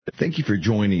Thank you for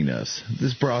joining us.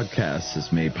 This broadcast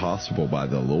is made possible by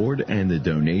the Lord and the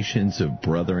donations of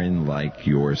brethren like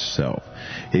yourself.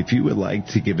 If you would like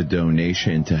to give a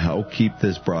donation to help keep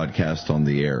this broadcast on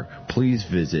the air, please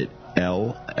visit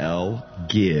llgive.com.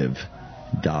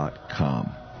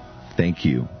 Thank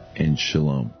you and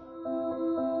shalom.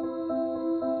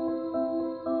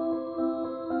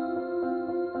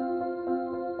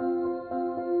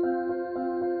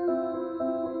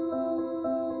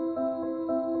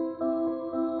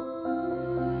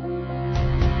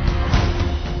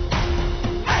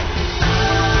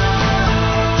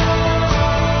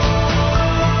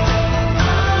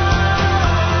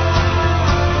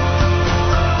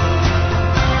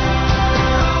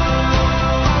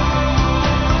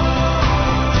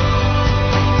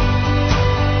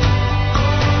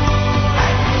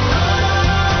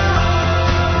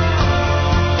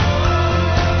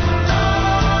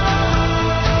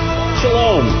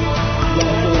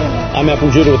 I'm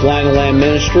from Judah with Lion and Lamb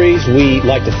Ministries. We'd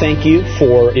like to thank you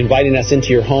for inviting us into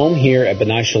your home here at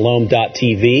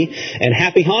B'naiShalom.tv. And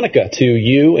happy Hanukkah to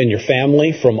you and your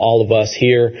family from all of us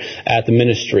here at the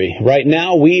ministry. Right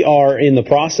now we are in the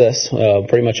process,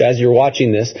 pretty much as you're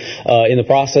watching this, in the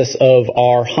process of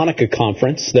our Hanukkah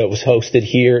conference that was hosted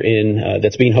here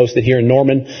that's being hosted here in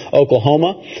Norman,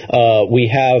 Oklahoma. We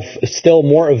have still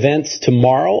more events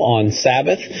tomorrow on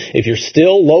Sabbath. If you're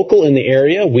still local in the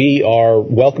area, we are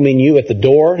welcoming you at the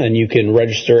door, and you can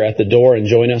register at the door and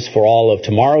join us for all of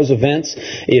tomorrow's events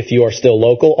if you are still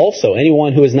local. Also,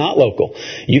 anyone who is not local,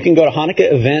 you can go to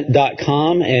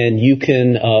HanukkahEvent.com and you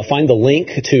can find the link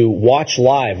to watch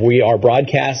live. We are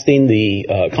broadcasting the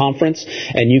conference,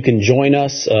 and you can join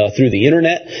us through the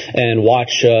internet and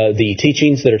watch the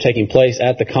teachings that are taking place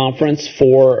at the conference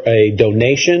for a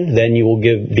donation. Then you will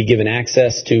be given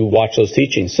access to watch those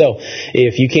teachings. So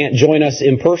if you can't join us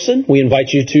in person, we invite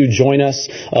you to join us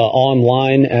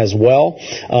online as well.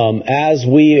 As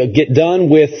we get done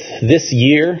with this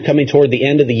year, coming toward the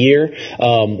end of the year,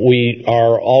 we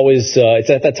are always, it's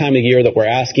at that time of year that we're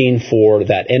asking for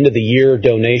that end of the year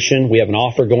donation. We have an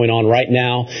offer going on right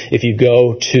now. If you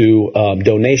go to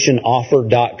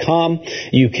donationoffer.com,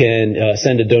 you can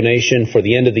send a donation for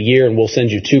the end of the year, and we'll send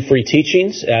you 2 free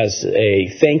teachings as a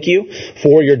thank you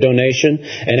for your donation.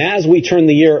 And as we turn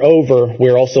the year over,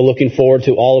 we're also looking forward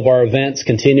to all of our events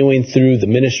continuing through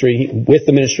the ministry, with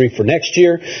the ministry for next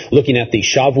year, looking at the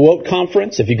Shavuot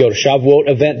conference. If you go to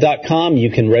shavuotevent.com,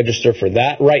 you can register for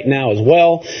that right now as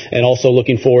well. And also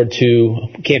looking forward to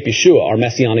Camp Yeshua, our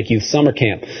Messianic Youth Summer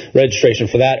Camp. Registration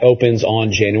for that opens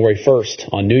on January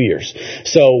 1st, on New Year's.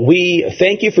 So we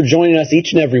thank you for joining us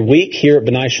each and every week here at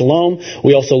B'nai Shalom.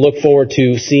 We also look forward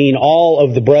to seeing all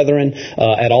of the brethren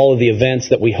at all of the events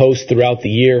that we host throughout the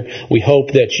year. We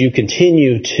hope that you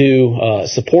continue to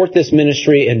support this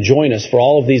ministry and join us for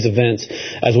all of these events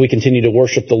as we continue to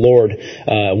worship the Lord,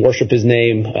 worship His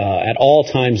name at all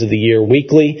times of the year,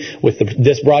 weekly with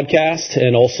this broadcast,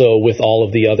 and also with all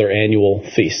of the other annual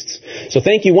feasts. So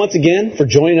thank you once again for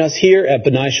joining us here at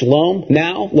B'nai Shalom.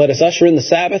 Now let us usher in the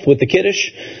Sabbath with the Kiddush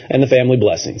and the family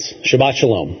blessings. Shabbat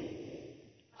Shalom.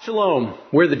 Shalom.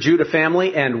 We're the Judah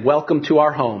family, and welcome to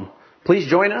our home. Please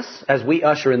join us as we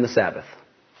usher in the Sabbath.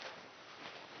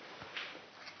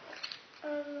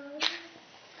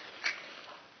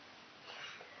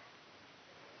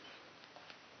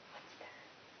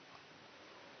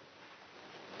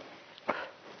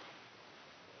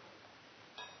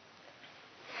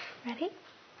 Ready?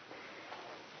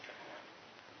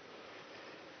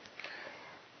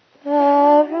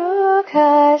 Baruch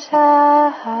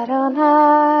atah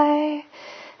Adonai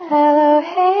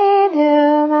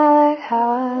Eloheinu melech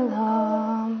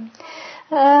haolam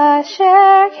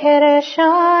asher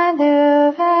kiddushanu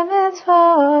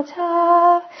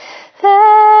v'mitzvotav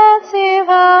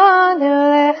v'tzivanu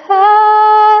lecha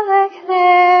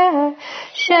lekner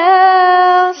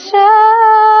shel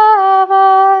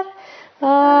Shabbat.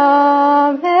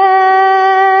 Amen.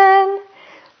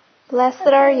 Blessed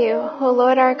are you, O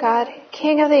Lord our God,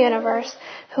 King of the universe,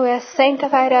 who has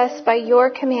sanctified us by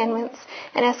your commandments,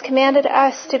 and has commanded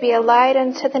us to be a light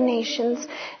unto the nations,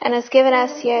 and has given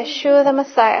us Yeshua the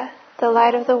Messiah, the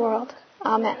light of the world.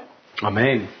 Amen.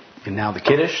 Amen. And now the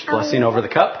Kiddush, blessing over the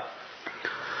cup.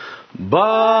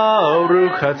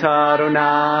 Baruch atah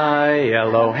Adonai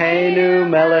Eloheinu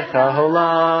melech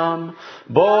haolam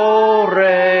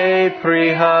borei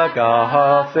pri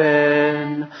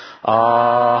hagafen.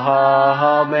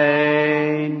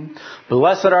 Amen.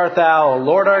 Blessed art thou, O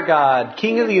Lord our God,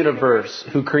 King of the universe,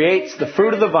 who creates the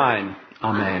fruit of the vine.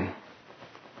 Amen.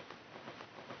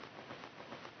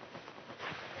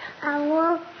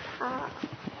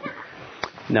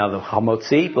 Now the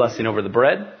Hamotzi, blessing over the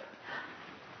bread.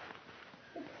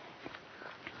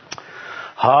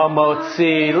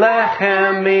 Hamotzi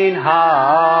lechem min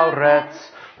haaretz.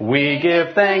 We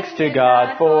give thanks to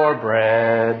God for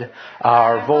bread.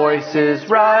 Our voices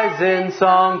rise in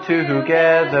song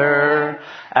together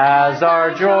as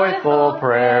our joyful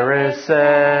prayer is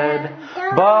said.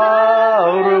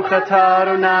 Baruch atah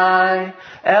Adonai,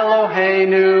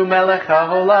 Eloheinu melech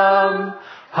haolam,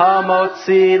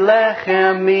 hamotzi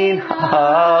lechem min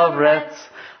haaretz.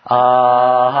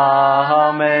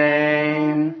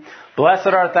 Amen. Blessed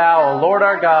art thou, O Lord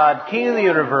our God, King of the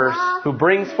universe, who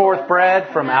brings forth bread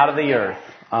from out of the earth.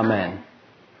 Amen.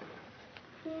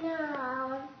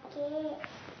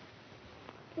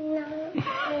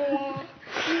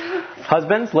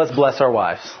 Husbands, let's bless our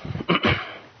wives.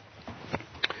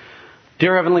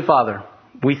 Dear Heavenly Father,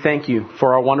 we thank you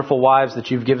for our wonderful wives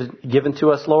that you've given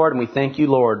to us, Lord, and we thank you,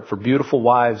 Lord, for beautiful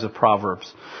wives of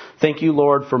Proverbs. Thank you,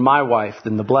 Lord, for my wife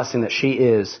and the blessing that she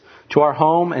is to our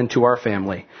home and to our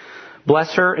family.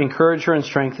 Bless her, encourage her, and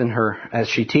strengthen her as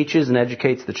she teaches and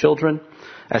educates the children,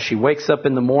 as she wakes up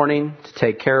in the morning to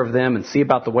take care of them and see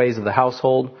about the ways of the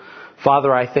household.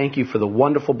 Father, I thank you for the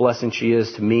wonderful blessing she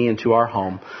is to me and to our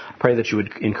home. I pray that you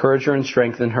would encourage her and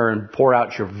strengthen her and pour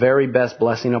out your very best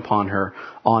blessing upon her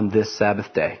on this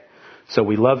Sabbath day. So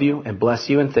we love you and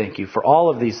bless you and thank you for all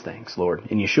of these things, Lord.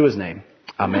 In Yeshua's name,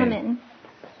 amen. Amen.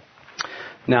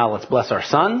 Now let's bless our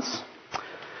sons.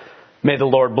 May the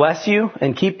Lord bless you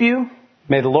and keep you.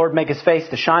 May the Lord make his face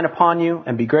to shine upon you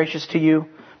and be gracious to you.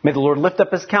 May the Lord lift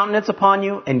up his countenance upon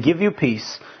you and give you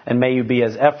peace. And may you be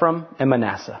as Ephraim and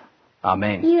Manasseh.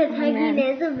 Amen.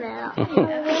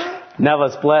 Now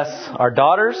let's bless our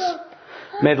daughters.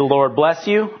 May the Lord bless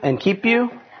you and keep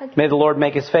you. May the Lord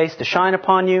make his face to shine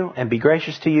upon you and be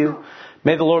gracious to you.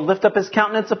 May the Lord lift up his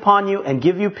countenance upon you and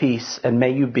give you peace. And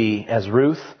may you be as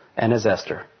Ruth and as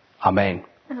Esther. Amen.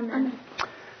 Amen.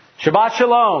 Shabbat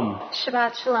Shalom.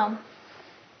 Shabbat Shalom.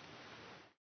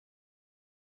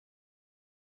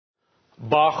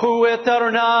 Bachu et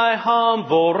Adonai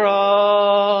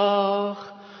hamvorach.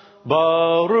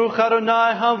 Baruch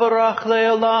Adonai hamvorach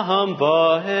le'olam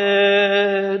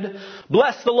vahed.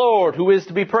 Bless the Lord who is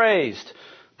to be praised.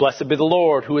 Blessed be the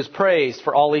Lord who is praised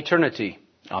for all eternity.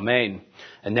 Amen.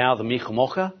 And now the Micha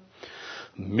Mocha.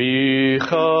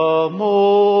 Micha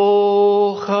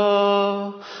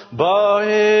Mocha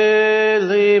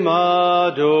Ba'elim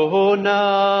Adonai.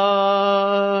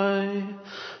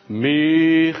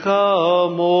 Micha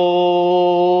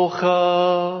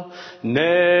Mocha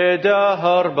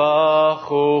Nedar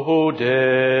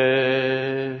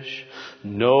B'chodesh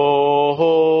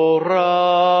Nora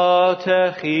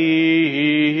Techilot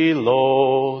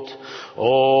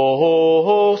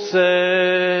Osefele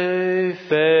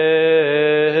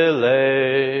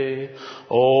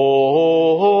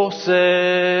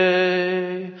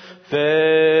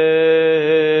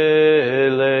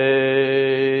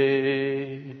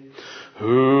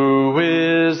Who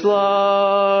is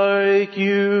like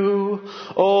you,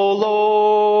 O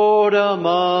Lord,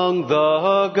 among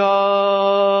the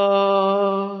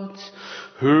gods?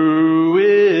 Who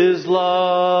is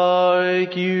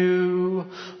like you,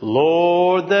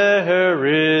 Lord, there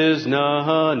is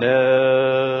none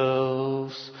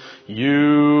else.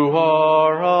 You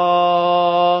are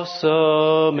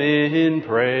awesome in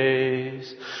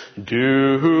praise,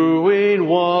 doing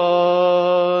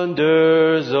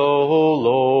wonders, O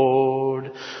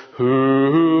Lord.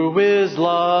 Who is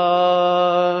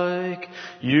like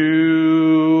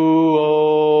you, O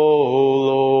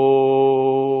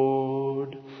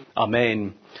Lord?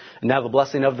 Amen. And now the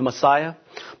blessing of the Messiah.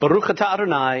 Baruch atah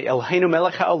Adonai Eloheinu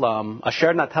melech haolam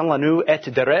asher natan lanu et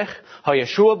derech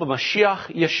haYeshua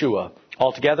b'Mashiach Yeshua.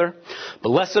 All together.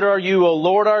 Blessed are you, O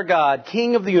Lord our God,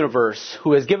 King of the universe,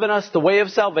 who has given us the way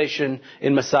of salvation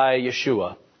in Messiah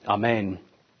Yeshua. Amen.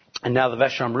 And now the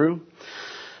Veshamru.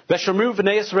 Veshamru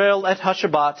v'nei Yisrael et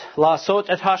hashabat, la'asot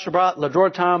et hashabat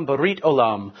ladrotam barit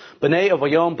olam, b'nei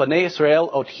avayom b'nei Yisrael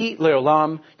othi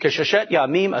leolam, keshashet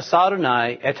yamim asa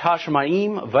Adonai et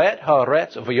hashamayim v'et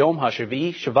haaretz v'yom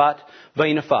hashavi shavat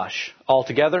v'inafash. All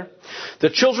together. The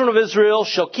children of Israel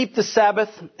shall keep the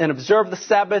Sabbath and observe the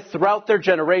Sabbath throughout their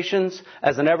generations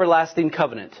as an everlasting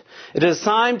covenant. It is a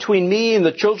sign between me and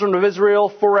the children of Israel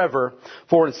forever.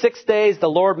 For in 6 days the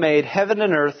Lord made heaven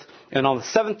and earth, and on the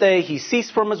seventh day he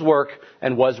ceased from his work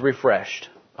and was refreshed.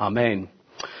 Amen.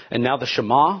 And now the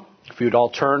Shema. If you would all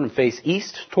turn and face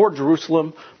east toward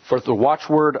Jerusalem for the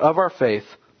watchword of our faith,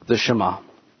 the Shema.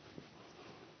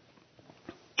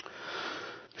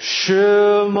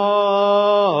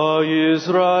 Shema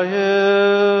Yisrael,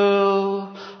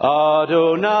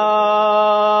 Adonai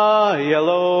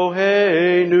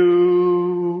Eloheinu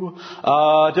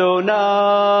Adonai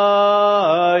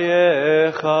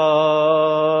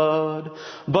Echad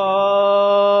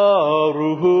Baruch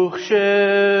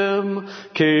Shem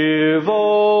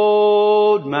Kivod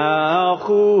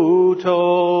Malchuto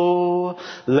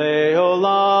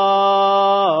Leolam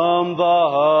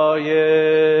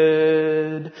Vayed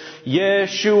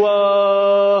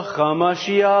Yeshua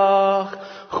HaMashiach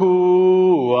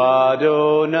Hu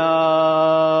Adonai.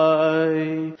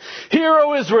 Hear,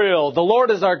 O Israel, the Lord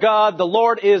is our God, the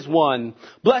Lord is one.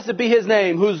 Blessed be His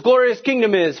name, whose glorious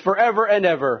kingdom is forever and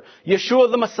ever. Yeshua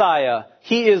the Messiah,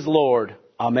 He is Lord.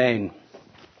 Amen.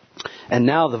 And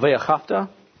now the Ve'achavta.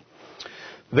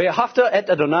 Ve'achavta et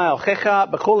Adonai Elchecha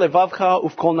b'chol levavcha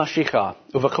uv'kol nashicha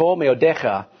uv'chol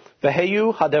meodecha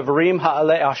v'heyu hadevarim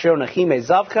ha'ale asher nechi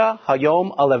mezavcha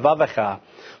hayom alevavecha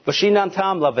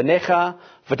v'shinantam lavenecha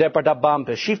v'depardabam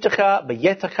b'shivtecha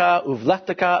b'yetecha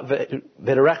uv'lechtecha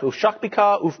v'derech uv'shakbika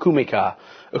uv'kumika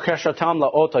ukeshatam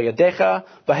la'ot yadecha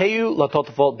v'heyu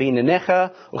latotavot b'inenecha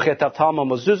uchetavtam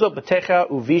ha'mezuzot b'techa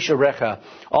uv'isharecha.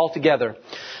 All together.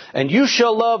 And you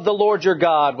shall love the Lord your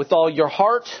God with all your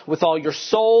heart, with all your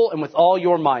soul, and with all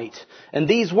your might. And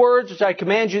these words which I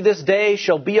command you this day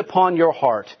shall be upon your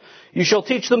heart. You shall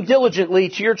teach them diligently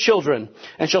to your children,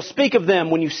 and shall speak of them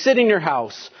when you sit in your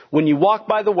house, when you walk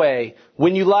by the way,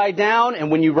 when you lie down, and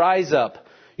when you rise up.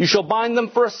 You shall bind them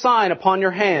for a sign upon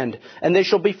your hand, and they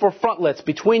shall be for frontlets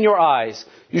between your eyes.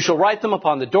 You shall write them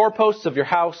upon the doorposts of your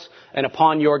house and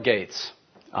upon your gates.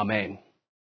 Amen.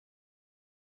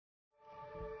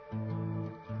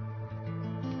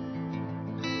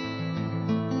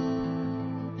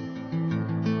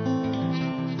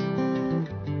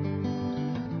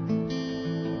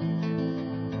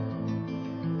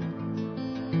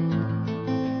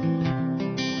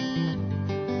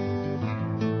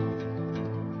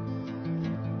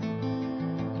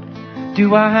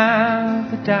 Do I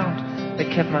have a doubt that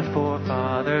kept my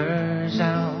forefathers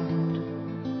out?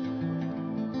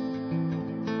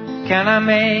 Can I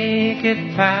make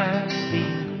it past the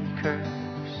curse?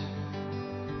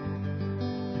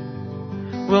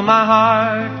 Will my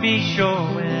heart be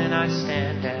sure when I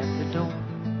stand at the door?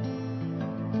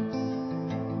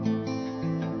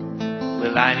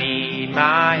 Will I need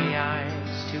my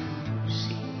eyes to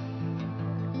see?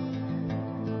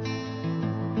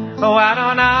 Oh,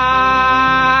 Adonai,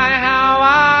 how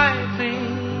I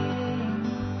plead,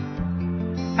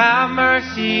 have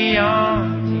mercy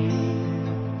on me.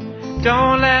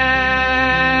 Don't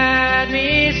let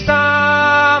me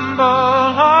stumble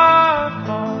or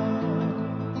fall.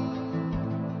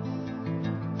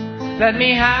 Let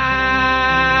me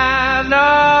have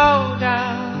no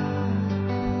doubt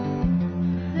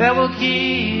that will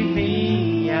keep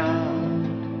me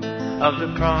out of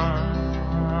the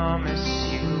promise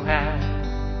you have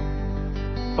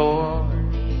for me.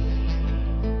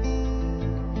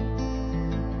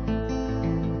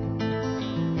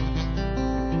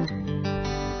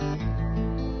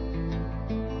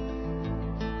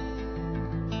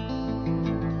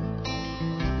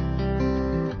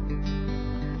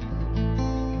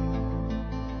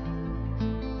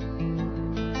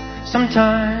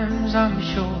 Sometimes I'm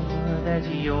sure that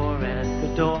you're at the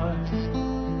door.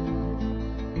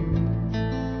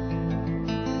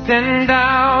 Then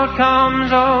doubt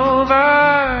comes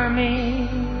over me.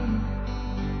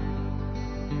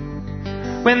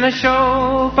 When the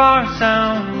shofar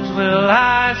sounds, will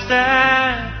I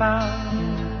step out?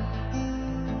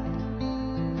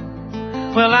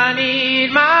 Will I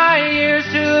need my ears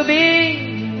to be?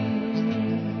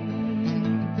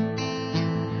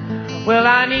 Will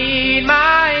I need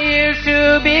my ears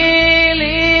to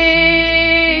believe?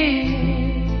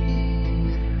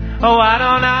 Oh,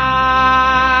 Adonai,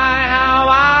 how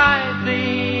I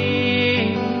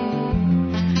plead,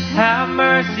 have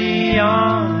mercy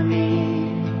on me.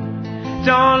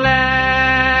 Don't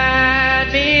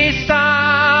let me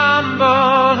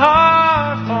stumble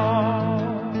or fall.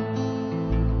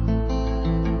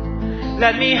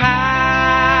 Let me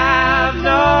have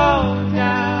no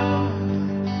doubt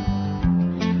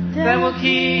that will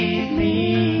keep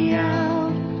me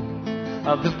out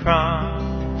of the promise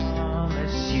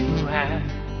you have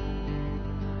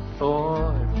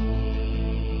for me.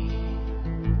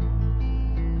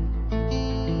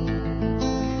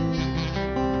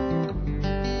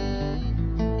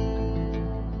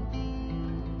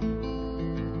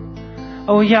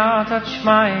 Oh, Yah, touch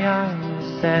my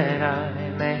eyes that I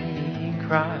may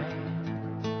cry.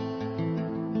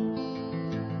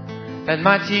 Let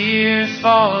my tears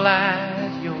fall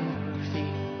at your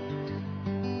feet.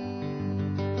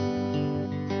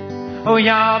 Oh,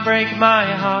 Yah, break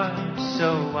my heart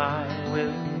so I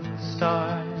will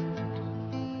start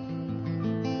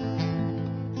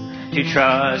to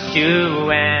trust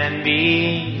you and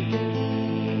believe,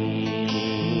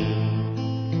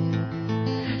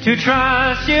 to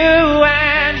trust you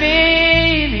and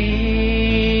believe.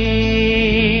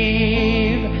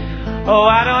 Oh,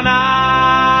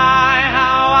 Adonai,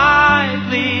 how I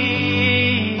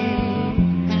plead,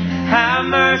 have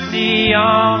mercy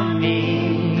on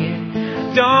me.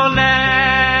 Don't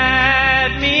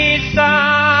let me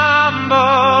stumble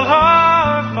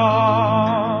or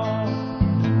fall.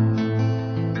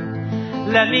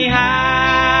 Let me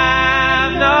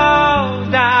have no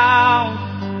doubt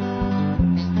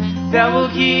that will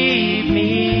keep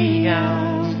me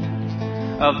out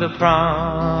of the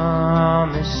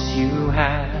promise you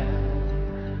have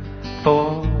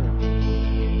for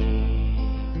me,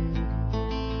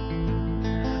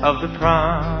 of the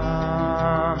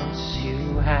promise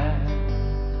you have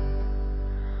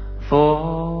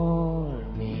for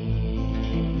me.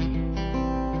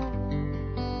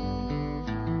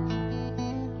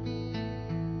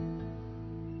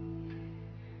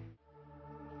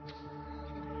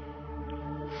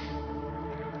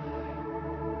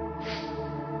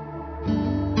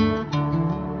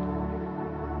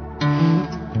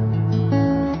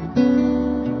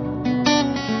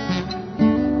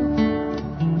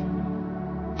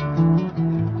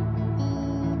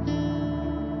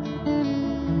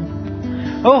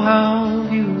 Oh, how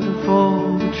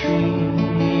beautiful the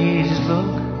trees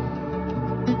look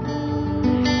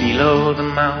below the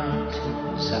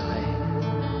mountainside,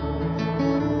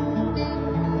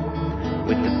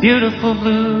 with the beautiful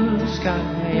blue sky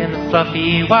and the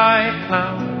fluffy white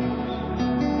clouds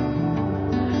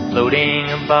floating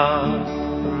above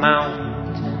the mountain.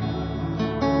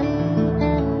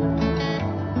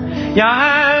 Yah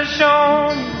has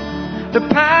shown the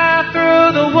path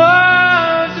through the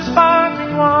woods, the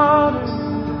sparkling waters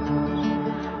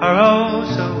are oh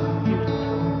so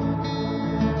beautiful.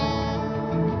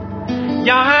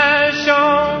 Yah has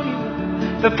shown you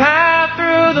the path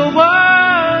through the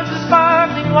woods, the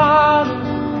sparkling waters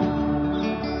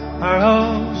are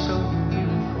oh so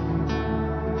beautiful.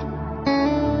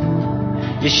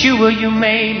 Yeshua, you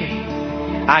made me.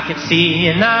 I can see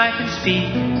and I can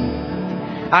speak.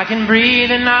 I can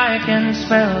breathe and I can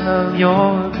smell of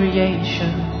your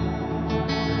creation.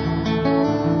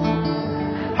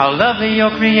 How lovely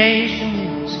your creation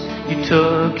is. You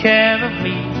took care of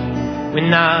me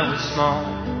when I was small,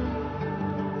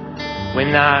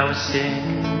 when I was sick.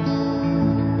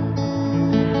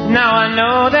 Now I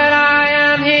know that I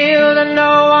am healed and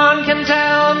no one can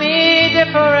tell me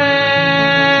different.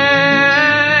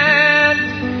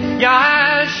 Yah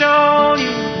has shown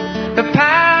you the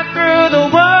path through the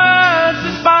woods,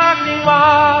 the sparkling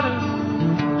waters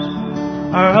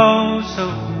are oh so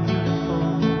beautiful.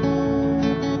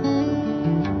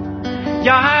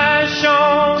 Yah has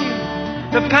shown you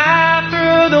the path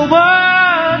through the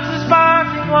woods, the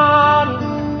sparkling waters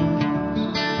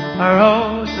are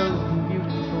oh so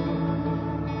beautiful.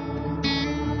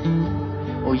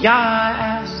 Oh, Yah, I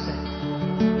ask that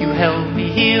you help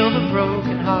me heal the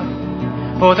broken heart.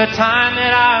 For the time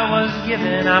that I was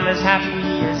given, I'm as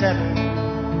happy as ever.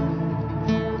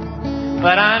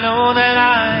 But I know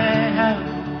that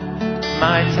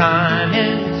my time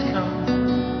is come,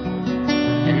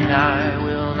 and I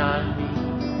will not be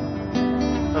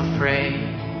afraid.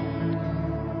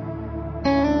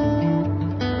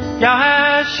 Yah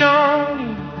has shown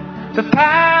you the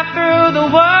path through the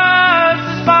woods,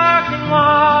 the sparkling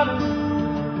waters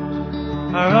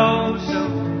are oh so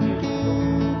beautiful.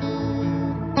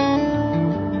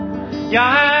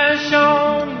 Yah has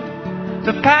shown you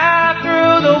the path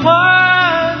through the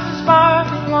woods, the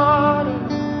sparkling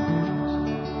waters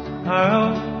are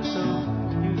oh so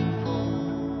beautiful.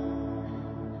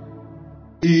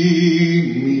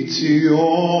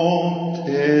 Imitzion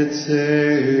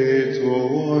tetzeh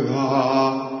Torah,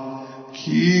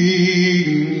 ki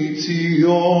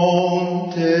mitzion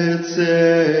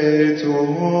tetzeh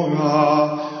Torah,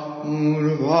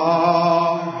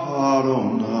 ulvar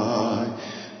Adonai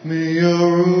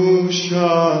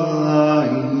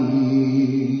miYerushalayim.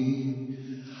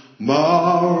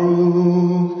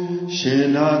 Baruch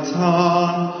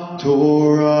Shenatan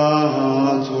Torah,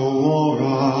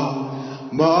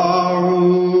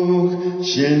 Baruch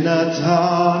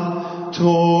Shenatan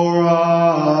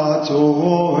Torah,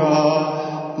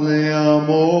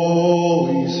 Le'amo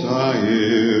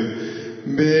Yisrael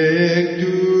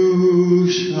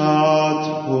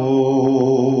Be'kedushato.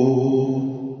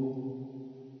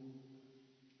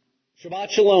 Shabbat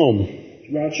Shalom.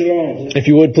 If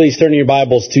you would, please turn your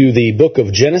Bibles to the book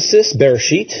of Genesis,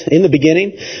 Bereshit, in the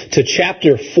beginning, to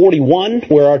chapter 41,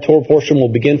 where our Torah portion will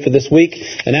begin for this week.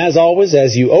 And as always,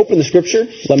 as you open the Scripture,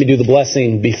 let me do the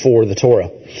blessing before the Torah.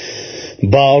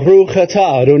 Baruch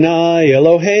atah Adonai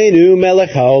Eloheinu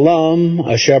melech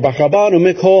haolam asher bachar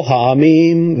mikol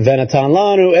ha'amim v'natan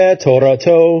lanu et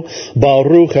Torato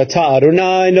Baruch atah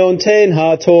Adonai nonten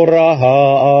ha'torah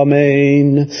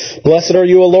ha'amen. Blessed are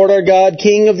you, O Lord our God,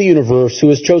 King of the universe, who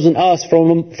has chosen us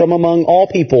from among all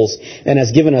peoples and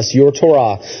has given us your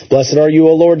Torah. Blessed are you,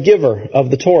 O Lord, giver of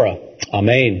the Torah.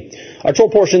 Amen. Our Torah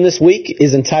portion this week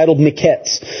is entitled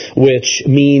Miketz, which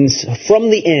means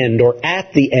from the end or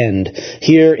at the end.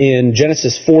 Here in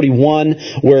Genesis 41,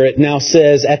 where it now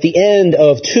says, at the end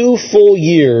of 2 full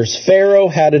years, Pharaoh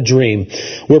had a dream.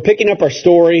 We're picking up our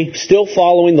story, still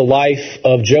following the life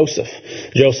of Joseph.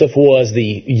 Joseph was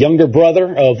the younger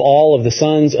brother of all of the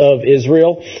sons of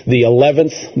Israel, the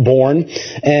 11th born,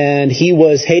 and he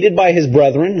was hated by his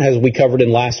brethren, as we covered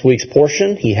in last week's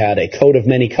portion. He had a coat of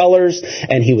many colors,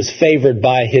 and he was favored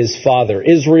by his father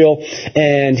Israel,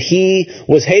 and he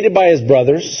was hated by his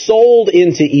brothers, sold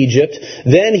into Egypt.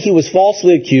 Then he was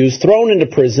falsely accused, thrown into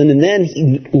prison, and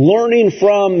then learning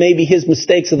from maybe his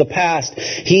mistakes of the past,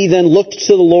 he then looked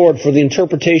to the Lord for the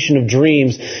interpretation of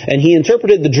dreams, and he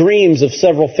interpreted the dreams of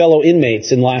several fellow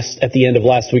inmates at the end of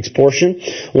last week's portion.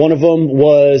 One of them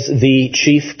was the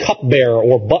chief cupbearer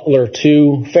or butler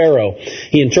to Pharaoh.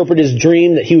 He interpreted his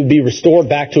dream that he would be restored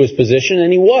back to his position,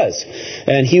 and he was.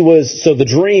 And so the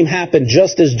dream happened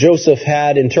just as Joseph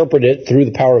had interpreted it, through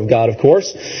the power of God, of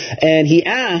course. And he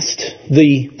asked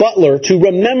the butler to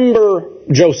remember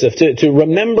Joseph, to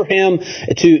remember him,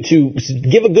 to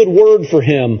give a good word for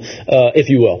him, if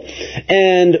you will.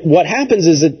 And what happens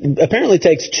is it apparently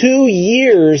takes 2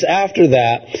 years after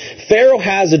that, Pharaoh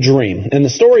has a dream. And the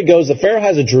story goes that Pharaoh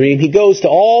has a dream. He goes to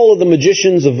all of the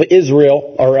magicians of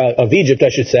Israel, or of Egypt, I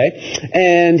should say,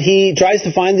 and he tries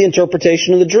to find the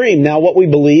interpretation of the dream. Now, what we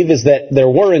believe is that there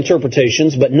were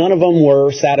interpretations, but none of them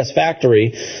were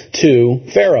satisfactory to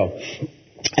Pharaoh.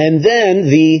 And then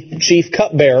the chief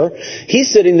cupbearer,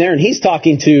 he's sitting there and he's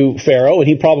talking to Pharaoh, and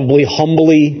he probably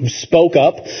humbly spoke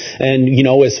up. And,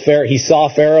 as he saw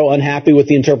Pharaoh unhappy with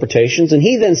the interpretations, and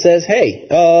he then says, hey,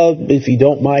 if you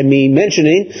don't mind me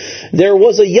mentioning, there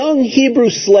was a young Hebrew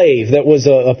slave that was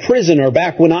a prisoner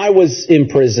back when I was in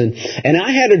prison, and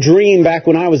I had a dream back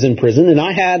when I was in prison,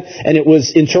 and it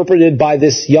was interpreted by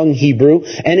this young Hebrew,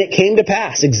 and it came to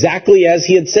pass exactly as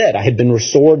he had said. I had been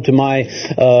restored to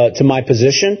my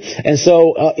position. And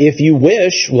so, if you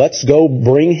wish, let's go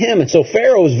bring him. And so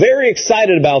Pharaoh is very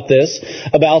excited about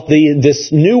this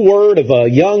new word of a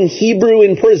young Hebrew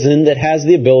in prison that has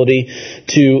the ability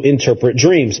to interpret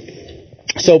dreams.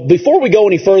 So before we go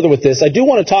any further with this, I do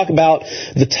want to talk about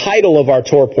the title of our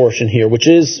Torah portion here, which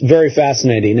is very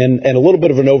fascinating and a little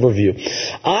bit of an overview.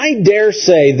 I dare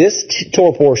say this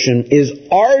Torah portion is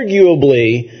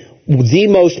arguably the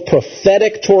most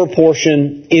prophetic Torah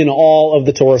portion in all of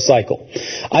the Torah cycle.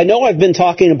 I know I've been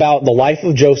talking about the life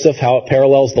of Joseph, how it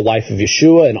parallels the life of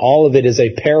Yeshua, and all of it is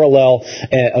a parallel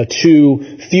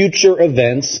to future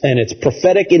events, and it's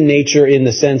prophetic in nature in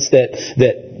the sense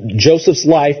that Joseph's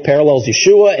life parallels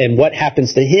Yeshua, and what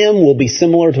happens to him will be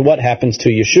similar to what happens to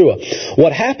Yeshua.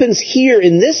 What happens here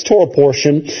in this Torah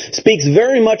portion speaks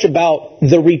very much about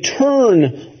the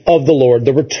return of the Lord,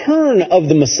 the return of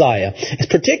the Messiah,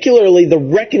 particularly the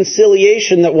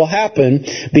reconciliation that will happen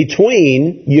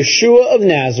between Yeshua of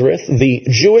Nazareth, the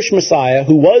Jewish Messiah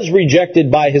who was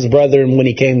rejected by his brethren when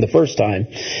he came the first time,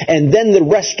 and then the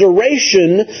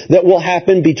restoration that will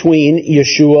happen between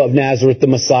Yeshua of Nazareth, the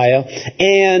Messiah,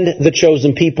 and the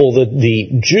chosen people,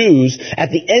 the Jews, at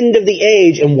the end of the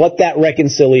age, and what that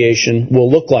reconciliation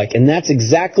will look like. And that's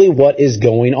exactly what is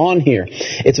going on here.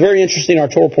 It's very interesting. Our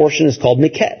Torah portion is called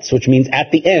Miketz, which means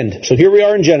at the end. So here we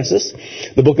are in Genesis,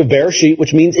 the book of Bereshit,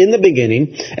 which means in the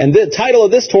beginning. And the title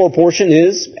of this Torah portion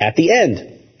is At the End.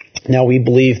 Now, we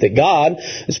believe that God,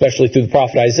 especially through the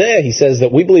prophet Isaiah, he says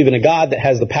that we believe in a God that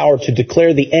has the power to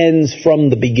declare the ends from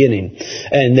the beginning.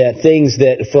 And that things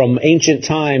that from ancient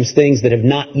times, things that have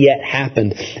not yet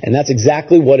happened. And that's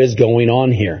exactly what is going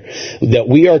on here. That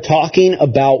we are talking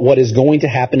about what is going to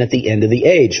happen at the end of the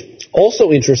age.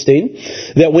 Also interesting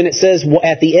that when it says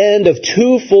at the end of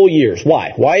 2 full years,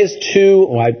 why? Why is 2?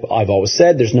 Well, I've always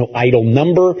said there's no idle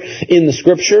number in the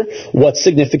Scripture. What's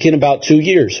significant about 2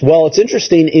 years? Well, it's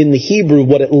interesting in the Hebrew,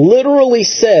 what it literally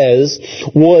says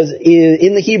was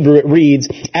in the Hebrew, it reads,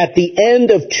 at the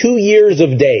end of 2 years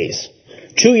of days.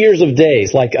 2 years of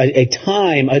days, like a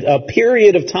time, a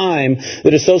period of time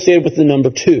that is associated with the number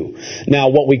 2. Now,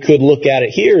 what we could look at it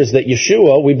here is that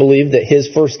Yeshua, we believe that his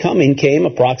first coming came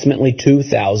approximately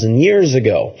 2,000 years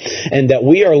ago, and that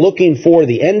we are looking for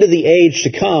the end of the age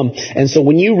to come. And so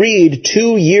when you read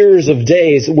 2 years of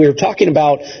days, we're talking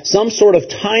about some sort of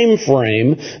time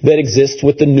frame that exists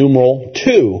with the numeral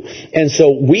 2. And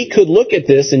so we could look at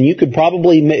this, and you could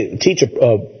probably teach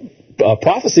a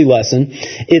prophecy lesson.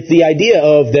 It's the idea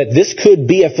of that this could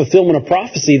be a fulfillment of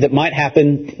prophecy that might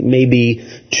happen maybe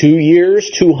 2 years,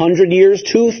 200 years,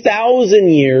 2,000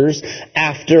 years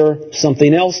after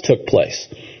something else took place.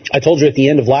 I told you at the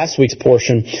end of last week's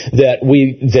portion that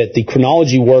the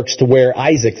chronology works to where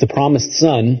Isaac, the promised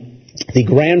son, the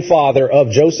grandfather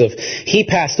of Joseph, he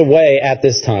passed away at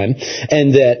this time,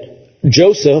 and that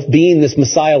Joseph, being this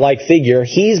Messiah-like figure,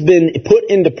 he's been put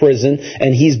into prison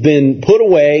and he's been put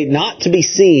away, not to be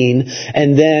seen,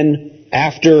 and then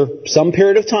after some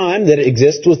period of time that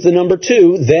exists with the number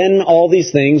 2, then all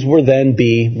these things will then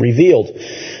be revealed.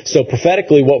 So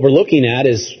prophetically, what we're looking at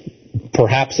is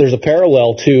perhaps there's a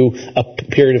parallel to a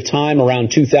period of time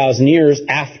around 2,000 years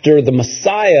after the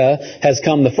Messiah has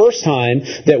come the first time,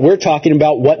 that we're talking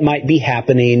about what might be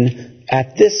happening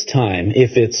at this time,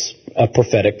 if it's a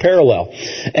prophetic parallel.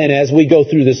 And as we go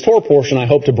through this Torah portion, I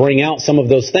hope to bring out some of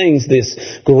those things,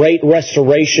 this great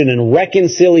restoration and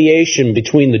reconciliation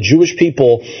between the Jewish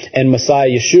people and Messiah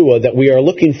Yeshua that we are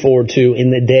looking forward to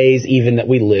in the days even that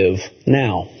we live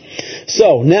now.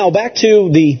 So, now back to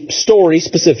the story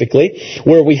specifically,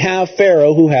 where we have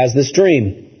Pharaoh who has this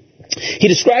dream. He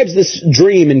describes this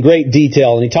dream in great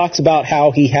detail, and he talks about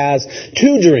how he has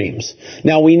 2 dreams.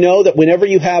 Now, we know that whenever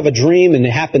you have a dream and it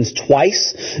happens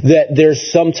twice, that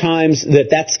there's sometimes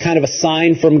that's kind of a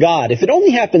sign from God. If it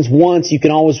only happens once, you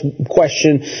can always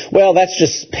question, well, that's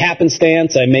just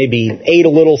happenstance. I maybe ate a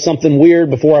little something weird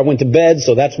before I went to bed,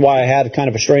 so that's why I had kind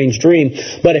of a strange dream.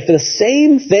 But if the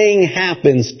same thing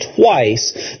happens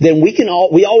twice, then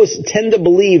we always tend to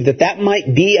believe that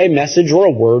might be a message or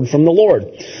a word from the Lord.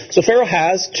 So Pharaoh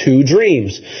has 2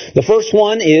 dreams. The first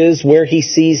one is where he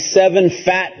sees 7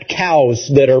 fat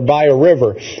cows that are by a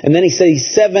river. And then he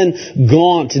sees 7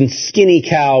 gaunt and skinny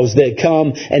cows that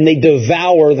come and they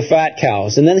devour the fat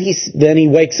cows. And then he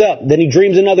wakes up. Then he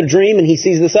dreams another dream and he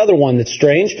sees this other one that's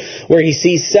strange, where he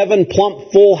sees 7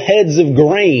 plump, full heads of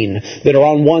grain that are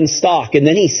on one stalk. And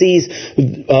then he sees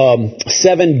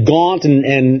 7 gaunt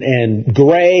and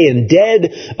gray and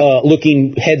dead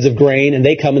looking heads of grain, and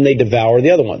they come and they devour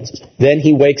the other ones. Then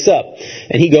he wakes up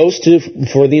and he goes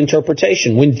for the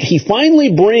interpretation. When he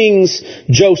finally brings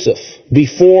Joseph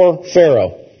before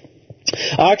Pharaoh,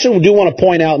 I actually do want to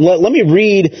point out, and let me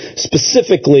read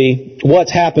specifically what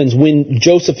happens when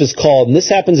Joseph is called. And this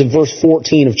happens in verse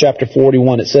 14 of chapter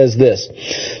 41. It says this: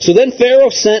 "So then Pharaoh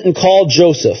sent and called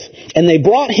Joseph, and they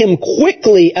brought him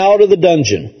quickly out of the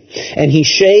dungeon. And he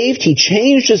shaved, he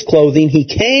changed his clothing, he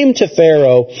came to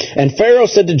Pharaoh, and Pharaoh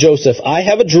said to Joseph, I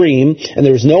have a dream, and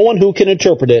there is no one who can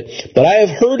interpret it, but I have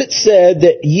heard it said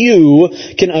that you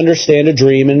can understand a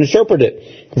dream and interpret it."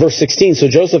 Verse 16, "So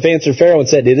Joseph answered Pharaoh and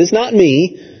said, It is not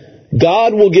me.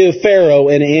 God will give Pharaoh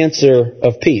an answer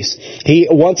of peace."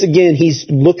 Once again, he's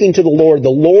looking to the Lord. The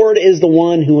Lord is the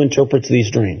one who interprets these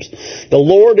dreams. The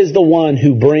Lord is the one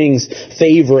who brings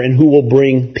favor and who will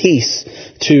bring peace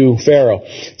to Pharaoh.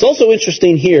 It's also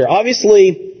interesting here.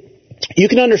 Obviously, you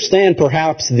can understand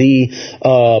perhaps the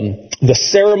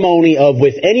ceremony of,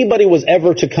 if anybody was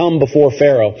ever to come before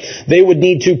Pharaoh, they would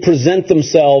need to present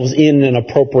themselves in an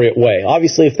appropriate way.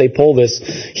 Obviously, if they pull this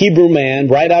Hebrew man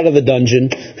right out of the dungeon,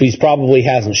 who probably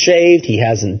hasn't shaved, he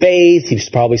hasn't bathed, he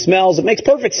probably smells, it makes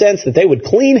perfect sense that they would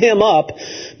clean him up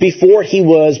before he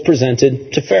was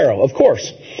presented to Pharaoh, of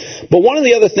course. But one of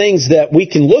the other things that we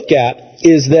can look at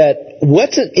is that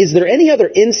is there any other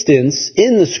instance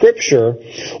in the Scripture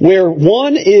where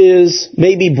one is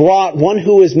maybe brought, one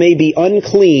who is maybe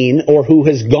unclean or who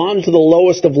has gone to the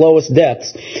lowest of lowest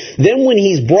depths, then when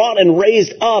he's brought and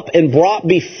raised up and brought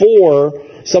before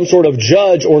some sort of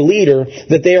judge or leader,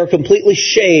 that they are completely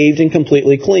shaved and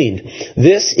completely cleaned?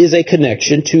 This is a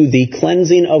connection to the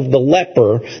cleansing of the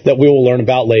leper that we will learn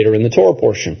about later in the Torah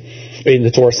portion, in the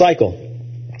Torah cycle.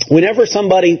 Whenever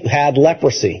somebody had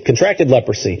leprosy, contracted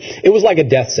leprosy, it was like a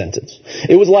death sentence.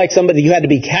 It was like somebody, you had to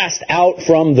be cast out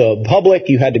from the public,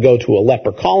 you had to go to a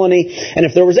leper colony, and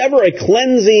if there was ever a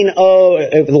cleansing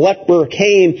if the leper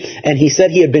came and he said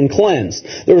he had been cleansed,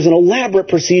 there was an elaborate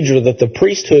procedure that the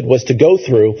priesthood was to go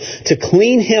through to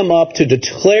clean him up, to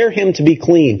declare him to be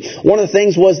clean. One of the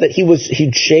things was that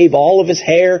he'd shave all of his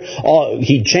hair,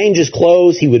 he'd change his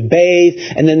clothes, he would bathe,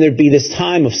 and then there'd be this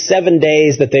time of 7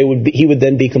 days that he would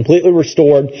then be completely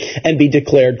restored and be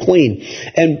declared clean.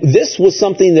 And this was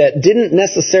something that didn't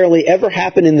necessarily ever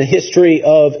happen in the history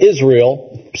of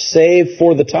Israel, save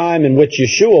for the time in which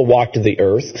Yeshua walked the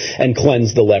earth and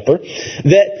cleansed the leper.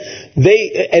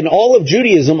 And all of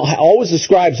Judaism always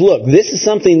describes, look, this is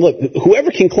something, whoever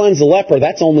can cleanse the leper,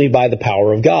 that's only by the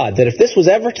power of God. That if this was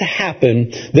ever to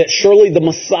happen, that surely the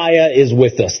Messiah is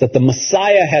with us, that the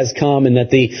Messiah has come, and that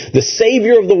the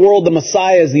Savior of the world, the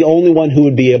Messiah, is the only one who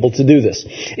would be able to do this.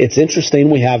 It's interesting,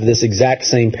 we have this exact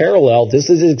same parallel. This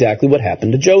is exactly what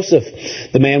happened to Joseph.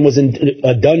 The man was in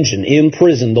a dungeon, in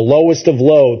prison, the lowest of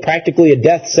low, practically a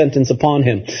death sentence upon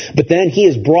him. But then he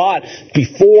is brought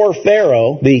before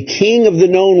Pharaoh, the king of the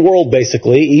known world,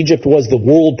 basically. Egypt was the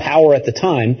world power at the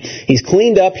time. He's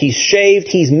cleaned up, he's shaved,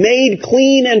 he's made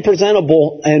clean and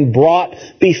presentable and brought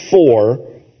before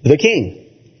the king.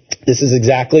 This is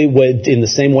exactly what, in the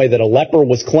same way that a leper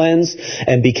was cleansed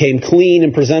and became clean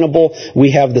and presentable,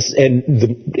 we have this,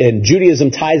 and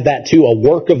Judaism ties that to a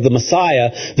work of the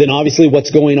Messiah. Then obviously what's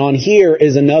going on here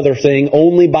is another thing.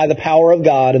 Only by the power of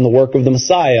God and the work of the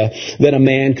Messiah that a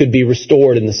man could be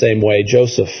restored in the same way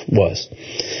Joseph was.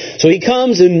 So he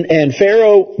comes and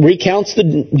Pharaoh recounts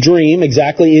the dream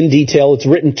exactly in detail. It's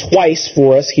written twice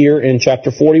for us here in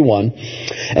chapter 41.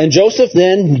 And Joseph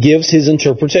then gives his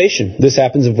interpretation. This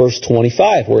happens in verse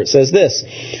 25, where it says this: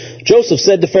 Joseph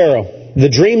said to Pharaoh, "The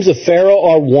dreams of Pharaoh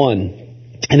are one,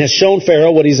 and has shown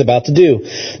Pharaoh what he's about to do.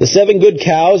 The 7 good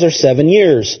cows are 7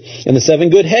 years, and the 7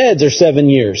 good heads are 7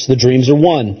 years. The dreams are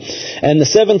one. And the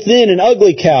 7 thin and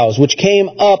ugly cows, which came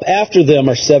up after them,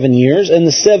 are 7 years, and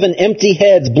the 7 empty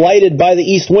heads, blighted by the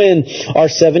east wind, are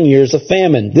 7 years of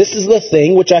famine. This is the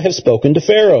thing which I have spoken to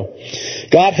Pharaoh.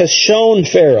 God has shown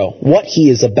Pharaoh what he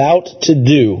is about to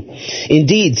do.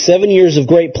 Indeed, 7 years of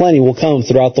great plenty will come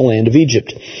throughout the land of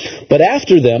Egypt. But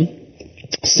after them,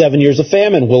 7 years of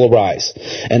famine will arise,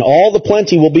 and all the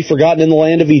plenty will be forgotten in the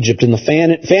land of Egypt, and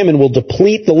the famine will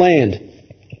deplete the land.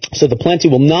 So the plenty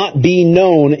will not be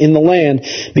known in the land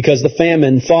because the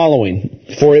famine following,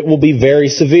 for it will be very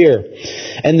severe.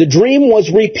 And the dream was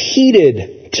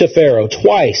repeated to Pharaoh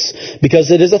twice,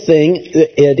 because it is a thing,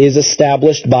 it is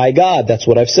established by God. That's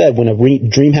what I've said. When a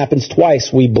dream happens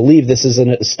twice, we believe this is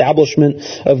an establishment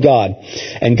of God.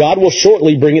 And God will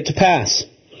shortly bring it to pass.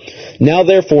 Now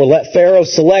therefore let Pharaoh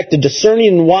select a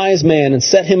discerning and wise man and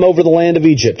set him over the land of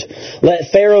Egypt. Let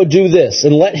Pharaoh do this,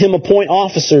 and let him appoint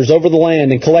officers over the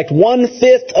land and collect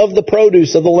 1/5 of the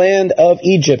produce of the land of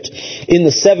Egypt in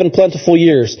the 7 plentiful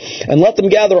years. And let them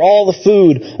gather all the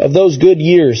food of those good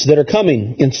years that are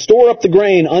coming and store up the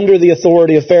grain under the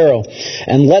authority of Pharaoh.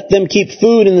 And let them keep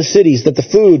food in the cities, that the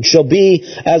food shall be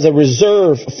as a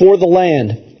reserve for the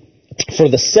land, for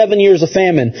the 7 years of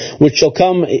famine which shall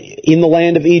come in the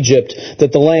land of Egypt,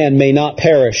 that the land may not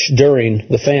perish during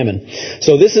the famine."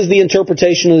 So this is the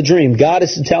interpretation of the dream. God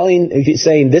is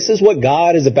saying this is what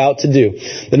God is about to do.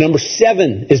 The number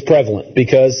 7 is prevalent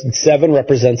because 7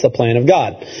 represents the plan of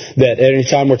God. That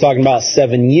anytime we're talking about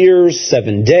 7 years,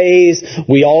 7 days,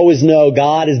 we always know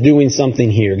God is doing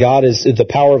something here. The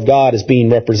power of God is being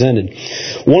represented.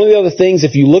 One of the other things,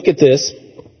 if you look at this,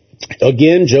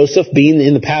 again, Joseph being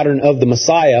in the pattern of the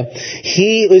Messiah,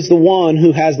 he is the one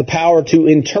who has the power to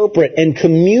interpret and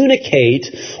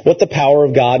communicate what the power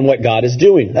of God and what God is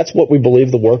doing. That's what we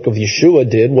believe the work of Yeshua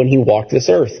did when he walked this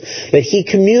earth. That he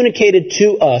communicated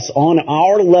to us on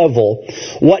our level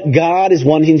what God is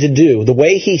wanting to do. The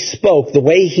way he spoke, the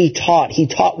way he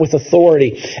taught with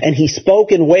authority, and he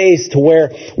spoke in ways to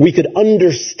where we could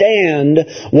understand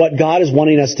what God is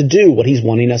wanting us to do, what he's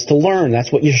wanting us to learn.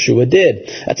 That's what Yeshua did.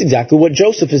 That's exactly what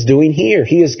Joseph is doing here.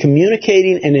 He is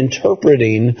communicating and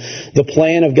interpreting the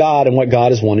plan of God and what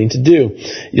God is wanting to do.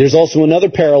 There's also another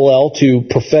parallel to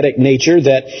prophetic nature,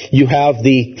 that you have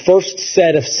the first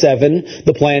set of 7,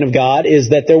 the plan of God, is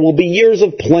that there will be years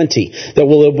of plenty, there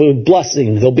will be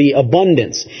blessing, there will be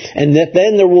abundance, and that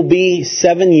then there will be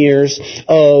 7 years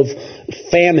of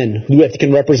famine, that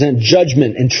can represent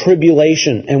judgment and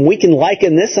tribulation. And we can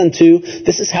liken this unto,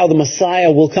 this is how the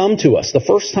Messiah will come to us. The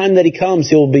first time that he comes,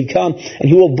 he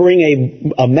will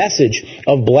bring a message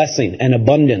of blessing and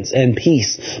abundance and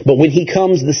peace. But when he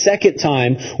comes the second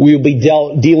time, we will be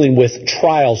dealing with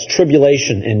trials,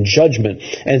 tribulation, and judgment.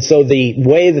 And so the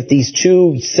way that these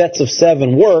 2 sets of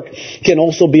 7 work can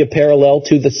also be a parallel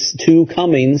to the 2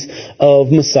 comings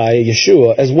of Messiah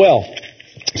Yeshua as well.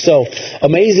 So,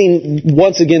 amazing,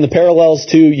 once again, the parallels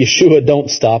to Yeshua don't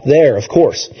stop there, of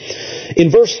course. In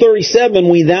verse 37,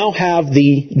 we now have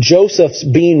the Joseph's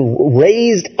being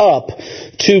raised up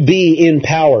to be in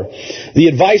power. The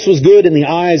advice was good in the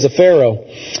eyes of Pharaoh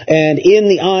and in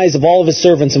the eyes of all of his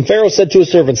servants. And Pharaoh said to his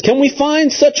servants, "Can we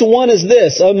find such a one as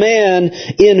this, a man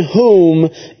in whom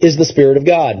is the Spirit of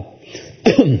God?"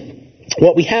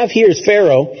 What we have here is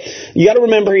Pharaoh. You got to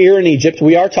remember, here in Egypt,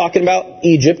 we are talking about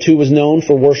Egypt, who was known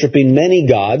for worshiping many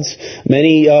gods,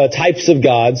 many types of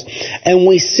gods. And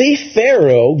we see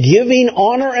Pharaoh giving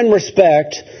honor and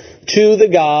respect to the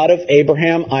God of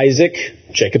Abraham, Isaac,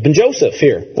 Jacob, and Joseph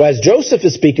here. Well, as Joseph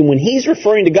is speaking, when he's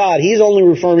referring to God, he's only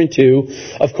referring to,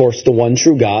 of course, the one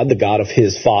true God, the God of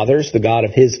his fathers, the God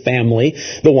of his family,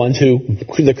 the one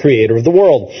the creator of the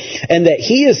world. And that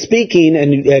he is speaking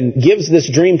and gives this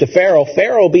dream to Pharaoh.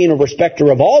 Pharaoh, being a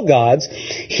respecter of all gods,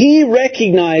 he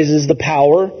recognizes the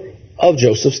power of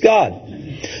Joseph's God.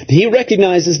 He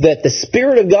recognizes that the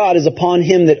Spirit of God is upon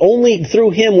him, that only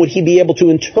through him would he be able to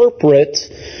interpret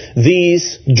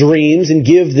these dreams and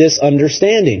give this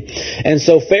understanding. And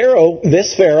so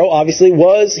this Pharaoh obviously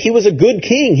was a good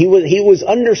king. He was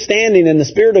understanding, and the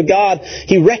Spirit of God,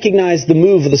 he recognized the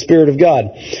move of the Spirit of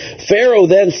God. Pharaoh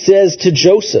then says to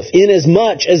Joseph,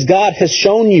 "Inasmuch as God has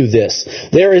shown you this,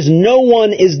 there is no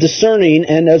one is discerning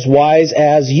and as wise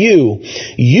as you.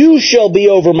 You shall be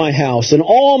over my house, and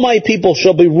all my people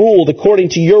shall be ruled according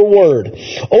to your word.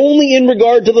 Only in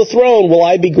regard to the throne will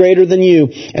I be greater than you."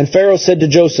 And Pharaoh said to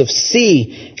Joseph,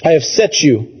 "See, I have set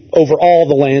you over all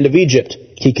the land of Egypt."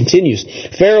 He continues,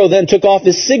 Pharaoh then took off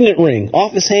his signet ring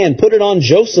off his hand, put it on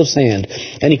Joseph's hand,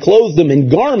 and he clothed him in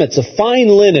garments of fine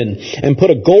linen, and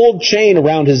put a gold chain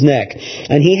around his neck.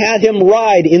 And he had him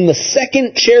ride in the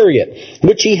second chariot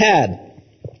which he had.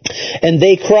 And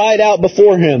they cried out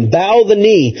before him, "Bow the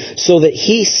knee," so that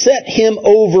he set him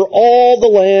over all the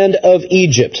land of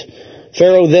Egypt.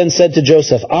 Pharaoh then said to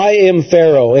Joseph, "I am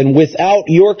Pharaoh, and without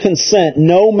your consent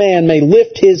no man may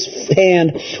lift his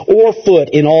hand or foot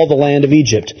in all the land of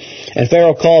Egypt." And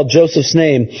Pharaoh called Joseph's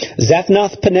name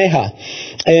Zaphnath-Paneah,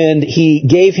 and he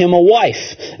gave him a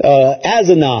wife,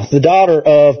 Asenath, the daughter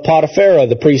of Potiphar,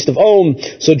 the priest of On.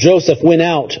 So Joseph went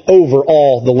out over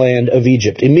all the land of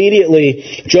Egypt. Immediately,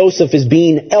 Joseph is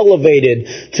being elevated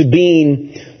to being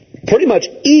pretty much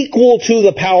equal to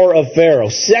the power of Pharaoh,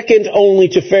 second only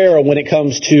to Pharaoh when it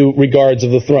comes to regards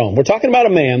of the throne. We're talking about a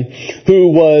man who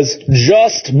was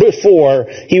just before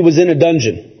he was in a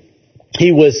dungeon.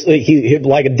 He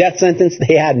like a death sentence.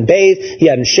 He hadn't bathed. He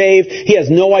hadn't shaved. He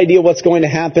has no idea what's going to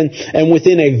happen. And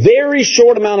within a very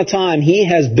short amount of time, he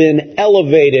has been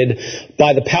elevated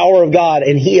by the power of God,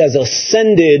 and he has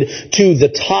ascended to the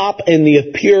top and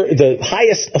the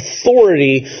highest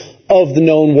authority of the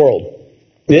known world.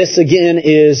 This, again,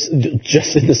 is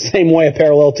just in the same way a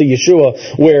parallel to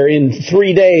Yeshua, where in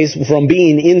 3 days from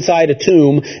being inside a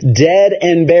tomb, dead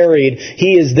and buried,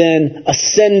 he is then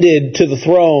ascended to the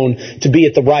throne to be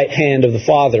at the right hand of the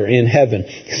Father in heaven.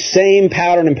 Same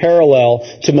pattern and parallel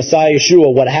to Messiah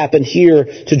Yeshua, what happened here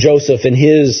to Joseph and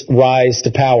his rise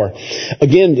to power.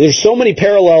 Again, there's so many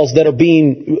parallels that are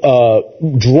being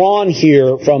drawn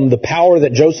here from the power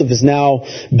that Joseph is now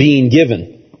being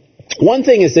given. One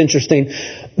thing is interesting.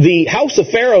 The house of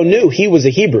Pharaoh knew he was a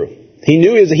Hebrew. He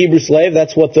knew he was a Hebrew slave.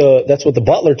 That's what the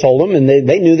butler told him, and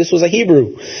they knew this was a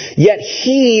Hebrew. Yet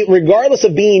he, regardless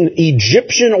of being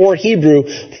Egyptian or Hebrew,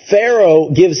 Pharaoh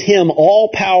gives him all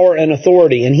power and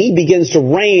authority, and he begins to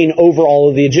reign over all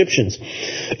of the Egyptians.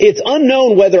 It's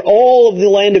unknown whether all of the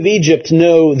land of Egypt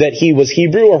know that he was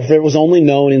Hebrew, or if it was only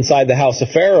known inside the house of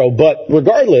Pharaoh. But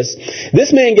regardless,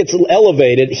 this man gets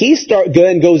elevated. He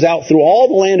then goes out through all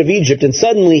the land of Egypt, and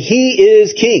suddenly he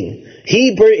is king.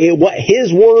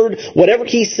 His word, whatever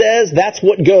he says, that's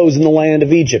what goes in the land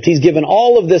of Egypt. He's given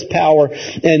all of this power,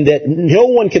 and that no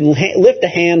one can lift a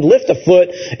hand, lift a foot,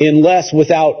 unless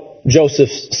without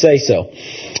Joseph's say-so.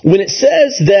 When it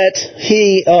says that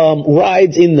he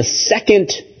rides in the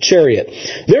second chariot,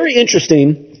 very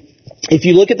interesting. If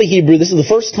you look at the Hebrew, this is the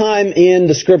first time in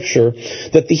the Scripture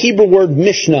that the Hebrew word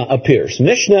Mishnah appears.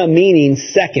 Mishnah meaning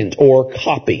second or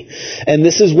copy. And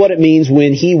this is what it means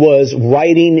when he was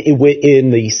riding in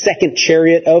the second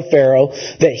chariot of Pharaoh,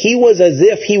 that he was as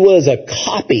if he was a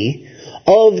copy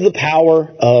of the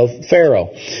power of Pharaoh.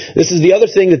 This is the other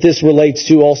thing that this relates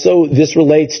to also. This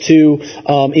relates to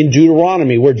in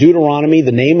Deuteronomy, where Deuteronomy,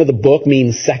 the name of the book,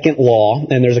 means second law.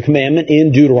 And there's a commandment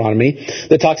in Deuteronomy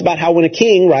that talks about how when a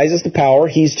king rises to power,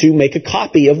 he's to make a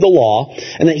copy of the law,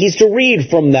 and that he's to read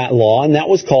from that law, and that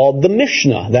was called the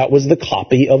Mishnah. That was the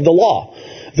copy of the law.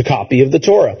 the copy of the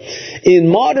Torah. In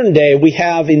modern day, we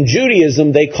have in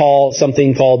Judaism, they call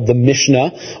something called the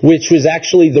Mishnah, which was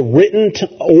actually the written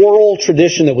oral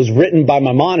tradition that was written by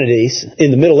Maimonides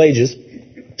in the Middle Ages,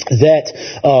 that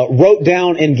wrote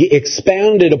down and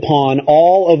expounded upon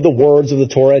all of the words of the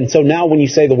Torah. And so now when you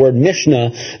say the word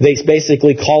Mishnah, they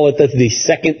basically call it the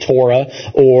second Torah,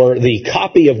 or the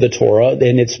copy of the Torah,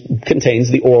 and it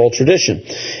contains the oral tradition.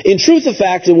 In truth of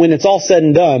fact, when it's all said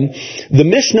and done, the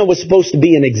Mishnah was supposed to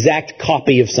be an exact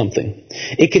copy of something.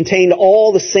 It contained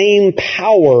all the same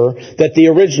power that the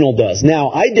original does. Now,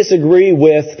 I disagree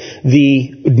with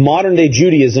the modern-day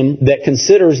Judaism that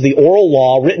considers the oral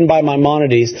law written by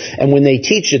Maimonides, and when they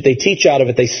teach it, they teach out of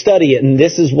it, they study it, and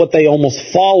this is what they almost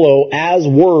follow as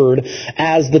word,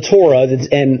 as the Torah.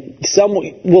 And some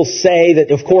will say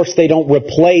that, of course, they don't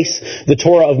replace the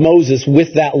Torah of Moses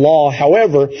with that law.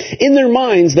 However, in their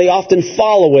minds, they often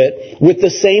follow it with the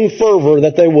same fervor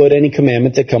that they would any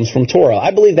commandment that comes from Torah.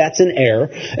 I believe that's an error,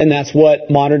 and that's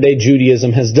what modern-day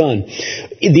Judaism has done.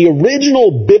 The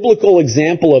original biblical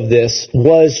example of this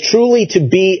was truly to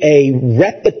be a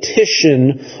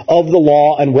repetition of the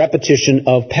law and repetition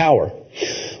of power.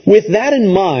 With that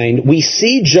in mind, we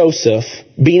see Joseph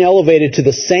being elevated to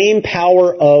the same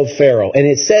power of Pharaoh. And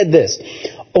it said this: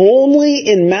 only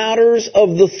in matters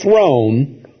of the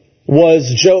throne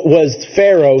was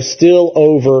Pharaoh still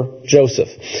over Joseph.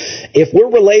 If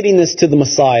we're relating this to the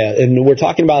Messiah, and we're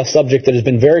talking about a subject that has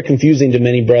been very confusing to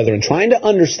many brethren, trying to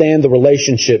understand the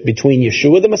relationship between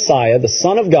Yeshua the Messiah, the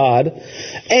Son of God,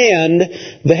 and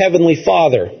the Heavenly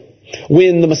Father.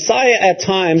 When the Messiah at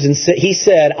times, he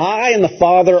said, I and the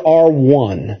Father are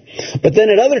one. But then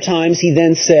at other times he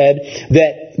then said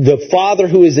that the Father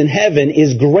who is in heaven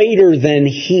is greater than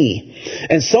he.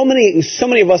 And so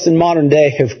many of us in modern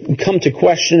day have come to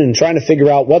question and trying to figure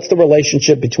out what's the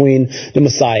relationship between the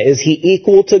Messiah. Is he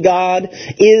equal to God?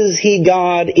 Is he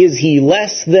God? Is he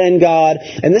less than God?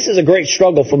 And this is a great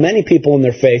struggle for many people in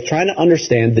their faith, trying to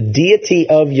understand the deity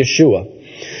of Yeshua.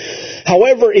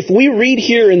 However, if we read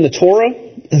here in the Torah,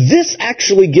 this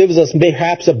actually gives us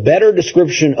perhaps a better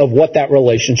description of what that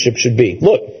relationship should be.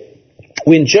 Look,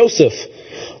 when Joseph,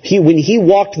 when he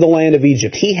walked the land of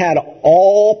Egypt, he had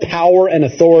all power and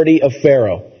authority of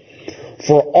Pharaoh.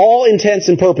 For all intents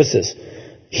and purposes,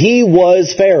 he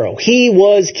was Pharaoh. He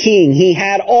was king. He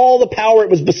had all the power. It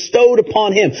was bestowed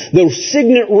upon him. The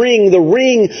signet ring, the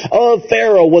ring of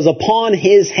Pharaoh was upon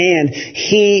his hand.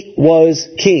 He was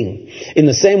king. In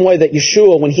the same way that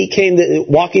Yeshua, when he came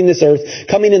walking this earth,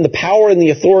 coming in the power and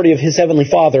the authority of his heavenly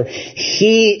Father,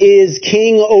 he is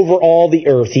king over all the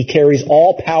earth. He carries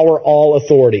all power, all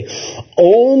authority.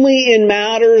 Only in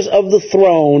matters of the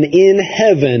throne in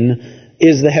heaven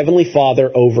is the Heavenly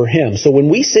Father over him. So when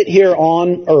we sit here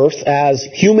on earth as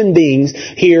human beings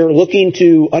here looking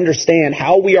to understand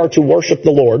how we are to worship the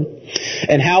Lord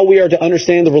and how we are to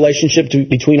understand the relationship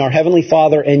between our Heavenly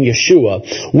Father and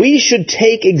Yeshua, we should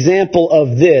take example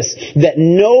of this, that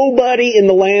nobody in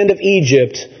the land of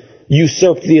Egypt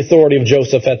usurped the authority of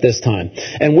Joseph at this time.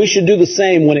 And we should do the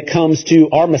same when it comes to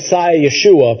our Messiah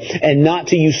Yeshua, and not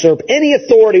to usurp any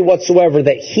authority whatsoever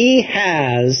that he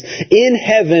has in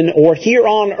heaven or here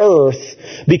on earth,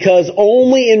 because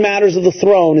only in matters of the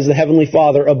throne is the Heavenly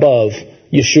Father above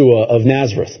Yeshua of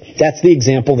Nazareth. That's the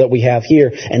example that we have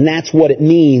here, and that's what it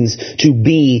means to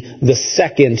be the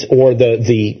second, or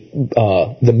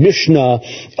the Mishnah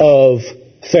of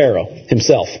Pharaoh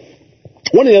himself.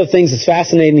 One of the other things that's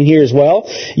fascinating here as well,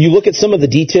 you look at some of the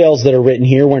details that are written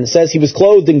here when it says he was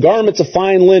clothed in garments of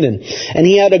fine linen, and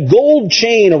he had a gold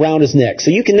chain around his neck. So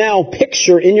you can now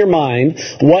picture in your mind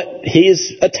what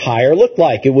his attire looked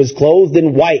like. It was clothed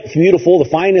in white, beautiful, the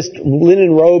finest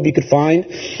linen robe you could find,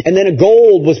 and then a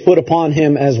gold was put upon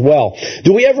him as well.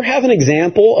 Do we ever have an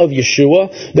example of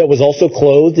Yeshua that was also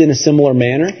clothed in a similar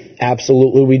manner?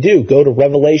 Absolutely we do. Go to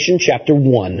Revelation chapter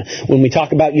 1. When we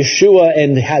talk about Yeshua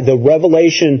and had the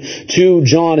revelation to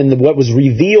John and what was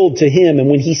revealed to him, and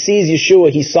when he sees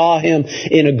Yeshua, he saw him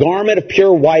in a garment of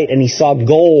pure white, and he saw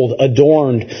gold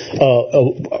adorned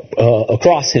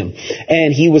across him.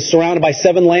 And he was surrounded by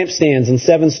 7 lampstands and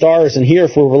 7 stars. And here,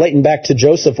 if we're relating back to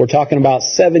Joseph, we're talking about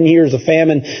 7 years of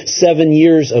famine, 7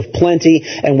 years of plenty,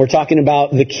 and we're talking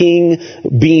about the king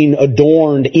being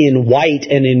adorned in white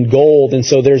and in gold. And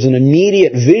so there's an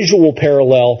immediate visual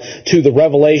parallel to the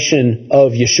revelation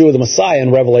of Yeshua the Messiah in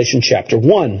Revelation chapter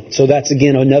 1. So that's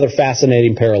again another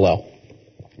fascinating parallel.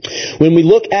 When we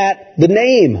look at the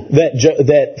name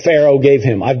that Pharaoh gave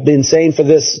him, I've been saying for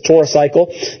this Torah cycle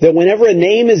that whenever a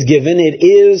name is given, it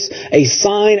is a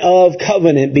sign of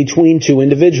covenant between two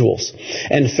individuals.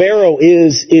 And Pharaoh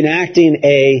is enacting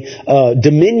a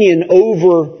dominion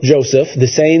over Joseph,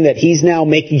 saying that he's now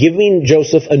giving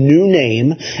Joseph a new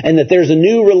name, and that there's a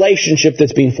new relationship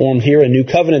that's being formed here, a new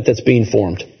covenant that's being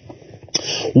formed.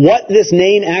 What this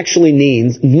name actually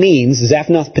means,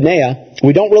 Zaphnath-Paneah,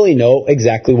 we don't really know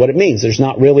exactly what it means. There's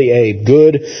not really a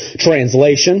good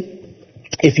translation.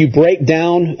 If you break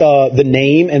down the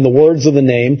name and the words of the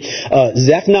name,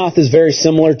 Zephnath is very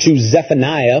similar to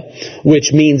Zephaniah,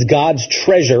 which means God's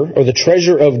treasure, or the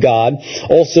treasure of God.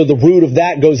 Also, the root of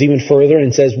that goes even further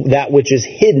and says that which is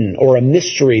hidden, or a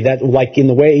mystery, that like in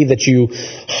the way that you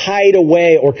hide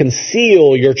away or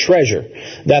conceal your treasure.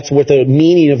 That's what the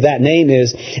meaning of that name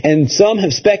is. And some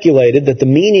have speculated that the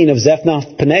meaning of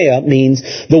Zaphnath-Paneah means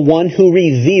the one who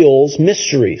reveals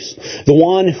mysteries, the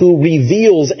one who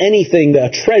reveals anything,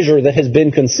 a treasure that has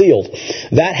been concealed.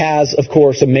 That has, of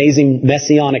course, amazing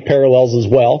messianic parallels as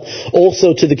well.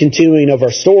 Also to the continuing of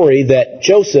our story that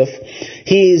Joseph,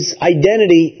 his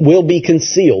identity will be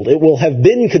concealed. It will have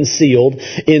been concealed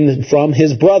from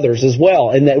his brothers as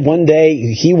well. And that one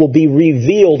day he will be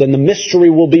revealed, and the mystery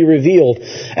will be revealed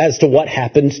as to what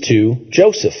happened to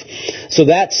Joseph. So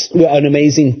that's an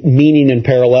amazing meaning and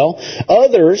parallel.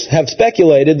 Others have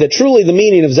speculated that truly the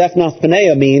meaning of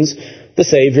Zaphnath-Paneah means the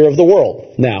Savior of the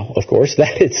world. Now, of course,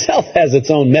 that itself has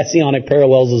its own messianic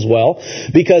parallels as well,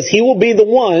 because he will be the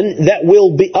one that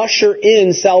will usher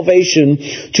in salvation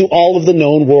to all of the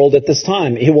known world at this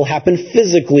time. It will happen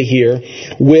physically here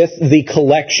with the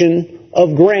collection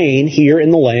of grain here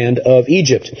in the land of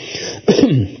Egypt.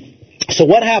 So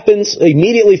what happens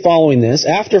immediately following this,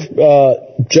 after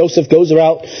Joseph goes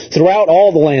throughout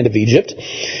all the land of Egypt,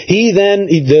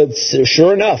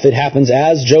 sure enough, it happens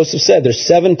as Joseph said, there's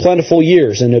 7 plentiful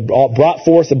years, and it brought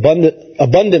forth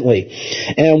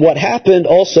abundantly. And what happened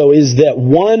also is that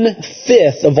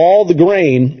 1/5 of all the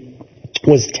grain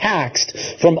was taxed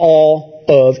from all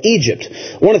of Egypt.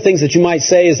 One of the things that you might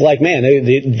say is like, man,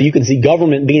 you can see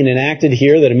government being enacted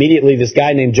here, that immediately this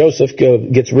guy named Joseph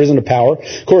gets risen to power.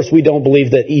 Of course, we don't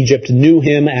believe that Egypt knew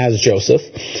him as Joseph.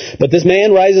 But this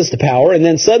man rises to power, and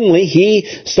then suddenly he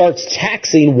starts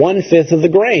taxing 1/5 of the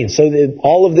grain. So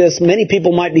all of this, many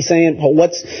people might be saying, well,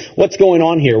 what's going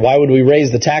on here? Why would we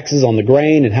raise the taxes on the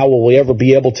grain, and how will we ever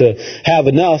be able to have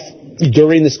enough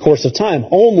during this course of time?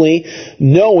 Only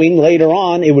knowing later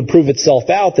on it would prove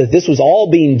itself out that this was all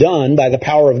being done by the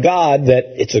power of God,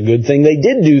 that it's a good thing they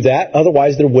did do that,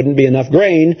 otherwise there wouldn't be enough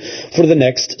grain for the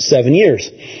next 7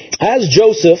 years. As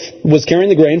Joseph was carrying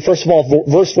the grain, first of all,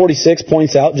 verse 46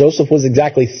 points out Joseph was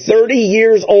exactly 30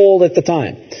 years old at the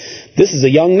time. This is a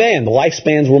young man. The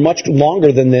lifespans were much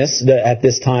longer than this at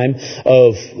this time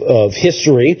of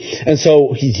history. And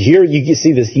so here you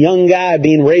see this young guy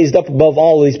being raised up above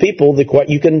all of these people.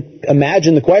 You can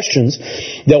imagine the questions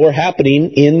that were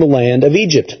happening in the land of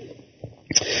Egypt.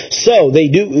 So they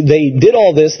did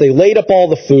all this. They laid up all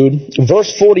the food.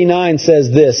 Verse 49 says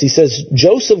this. He says,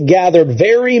 Joseph gathered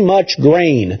very much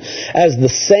grain as the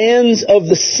sands of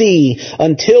the sea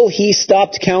until he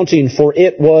stopped counting, for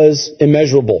it was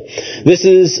immeasurable. This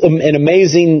is an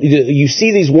amazing, you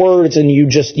see these words and you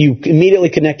immediately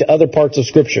connect to other parts of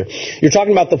Scripture. You're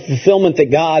talking about the fulfillment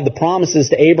that God, the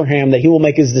promises to Abraham that he will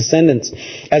make his descendants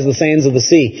as the sands of the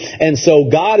sea. And so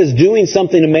God is doing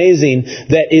something amazing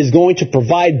that is going to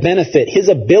provide benefit. His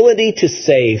ability to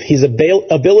save, his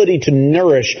ability to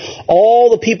nourish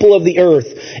all the people of the earth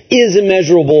is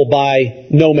immeasurable by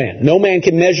no man. No man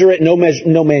can measure it. No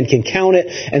man can count it.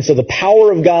 And so the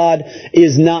power of God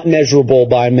is not measurable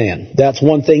by man. That's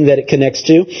one thing that it connects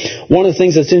to. One of the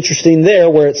things that's interesting there,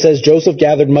 where it says Joseph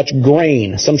gathered much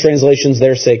grain. Some translations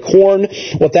there say corn.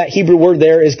 What that Hebrew word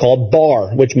there is called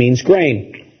bar, which means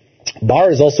grain.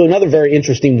 Bar is also another very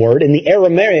interesting word. In the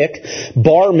Aramaic,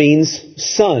 bar means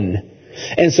sun.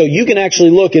 And so you can actually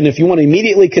look, and if you want to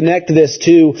immediately connect this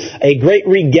to a great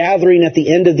regathering at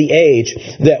the end of the age,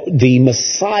 that the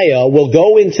Messiah will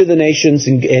go into the nations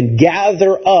and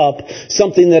gather up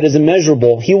something that is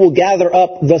immeasurable. He will gather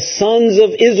up the sons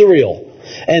of Israel.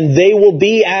 And they will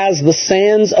be as the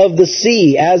sands of the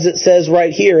sea, as it says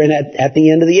right here, and at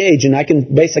the end of the age. And I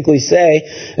can basically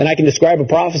say, and I can describe a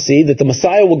prophecy, that the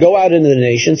Messiah will go out into the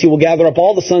nations, he will gather up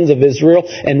all the sons of Israel,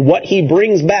 and what he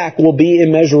brings back will be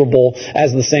immeasurable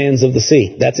as the sands of the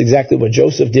sea. That's exactly what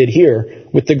Joseph did here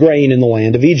with the grain in the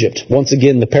land of Egypt. Once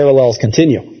again, the parallels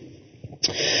continue.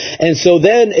 And so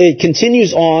then it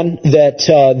continues on that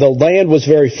the land was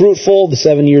very fruitful, the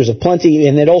 7 years of plenty,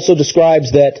 and it also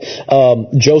describes that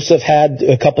Joseph had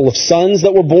a couple of sons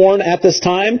that were born at this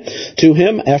time to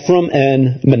him, Ephraim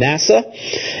and Manasseh.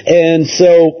 And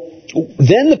so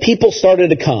then the people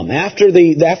started to come. After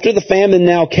the famine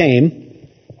now came,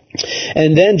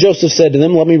 and then Joseph said to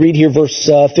them, let me read here verse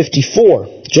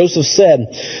 54. Joseph said,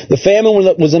 the famine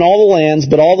was in all the lands,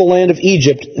 but all the land of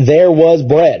Egypt there was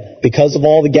bread, because of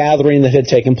all the gathering that had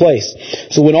taken place.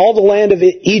 So when all the land of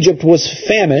Egypt was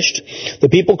famished, the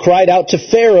people cried out to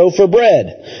Pharaoh for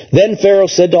bread. Then Pharaoh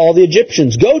said to all the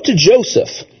Egyptians, go to Joseph.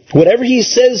 Whatever he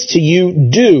says to you,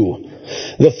 do.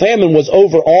 The famine was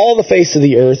over all the face of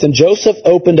the earth, and Joseph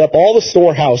opened up all the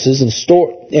storehouses and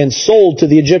sold to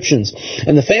the Egyptians.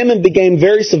 And the famine became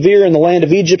very severe in the land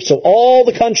of Egypt, so all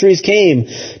the countries came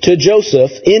to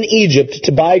Joseph in Egypt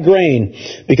to buy grain,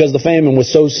 because the famine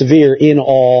was so severe in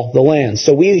all the lands.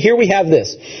 So here we have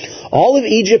this. All of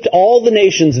Egypt, all the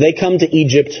nations, they come to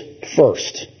Egypt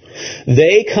first.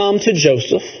 They come to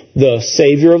Joseph, the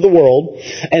Savior of the world,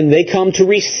 and they come to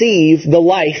receive the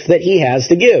life that he has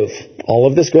to give. All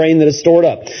of this grain that is stored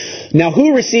up. Now,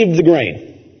 who received the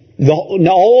grain?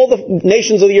 Now, all the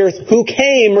nations of the earth who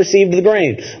came received the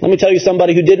grain. Let me tell you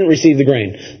somebody who didn't receive the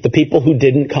grain. The people who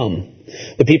didn't come.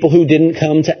 The people who didn't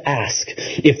come to ask.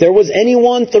 If there was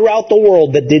anyone throughout the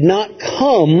world that did not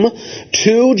come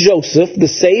to Joseph, the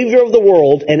Savior of the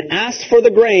world, and ask for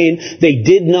the grain, they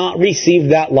did not receive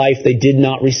that life. They did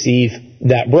not receive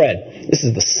that bread. This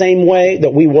is the same way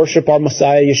that we worship our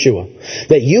Messiah Yeshua.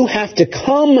 That you have to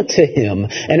come to Him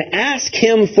and ask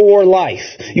Him for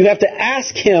life. You have to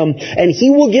ask Him and He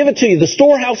will give it to you. The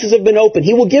storehouses have been opened.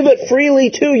 He will give it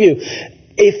freely to you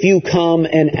if you come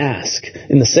and ask.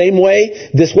 In the same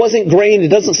way, this wasn't grain. It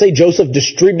doesn't say Joseph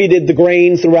distributed the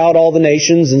grain throughout all the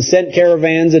nations and sent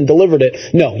caravans and delivered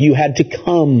it. No, you had to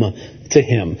come to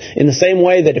Him. In the same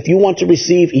way that if you want to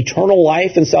receive eternal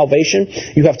life and salvation,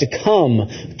 you have to come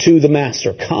to the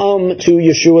Master. Come to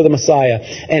Yeshua the Messiah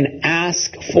and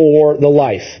ask for the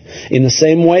life. In the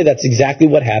same way, that's exactly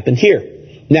what happened here.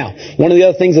 Now, one of the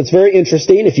other things that's very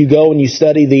interesting, if you go and you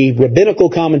study the rabbinical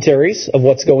commentaries of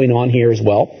what's going on here as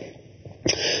well,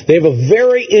 they have a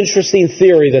very interesting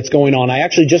theory that's going on. I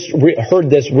actually just heard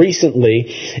this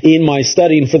recently in my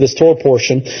studying for this Torah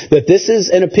portion, that this is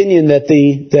an opinion that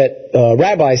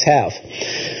rabbis have.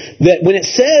 That when it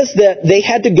says that they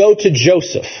had to go to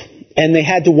Joseph, and they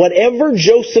had to, whatever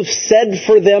Joseph said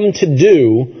for them to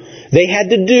do, they had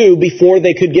to do before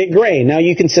they could get grain. Now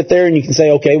you can sit there and you can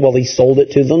say, okay, well he sold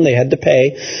it to them, they had to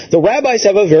pay. The rabbis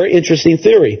have a very interesting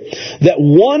theory. That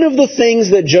one of the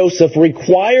things that Joseph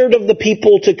required of the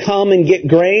people to come and get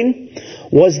grain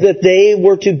was that they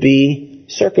were to be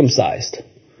circumcised.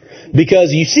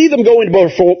 Because you see them going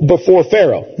before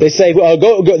Pharaoh. They say,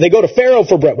 they go to Pharaoh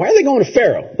for bread. Why are they going to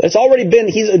Pharaoh? It's already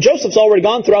been, Joseph's already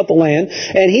gone throughout the land,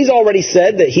 and he's already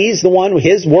said that he's the one,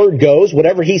 his word goes,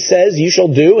 whatever he says you shall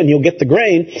do, and you'll get the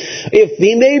grain.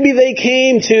 Maybe they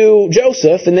came to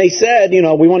Joseph, and they said,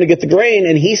 we want to get the grain,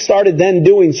 and he started then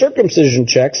doing circumcision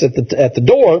checks at the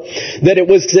door, that it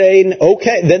was saying,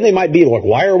 okay, then they might be like,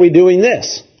 why are we doing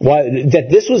this? That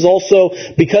this was also,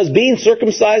 because being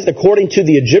circumcised according to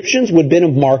the Egyptians would have been a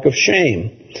mark of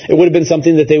shame. It would have been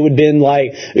something that they would have been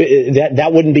like,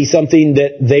 that wouldn't be something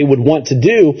that they would want to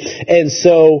do. And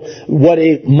so what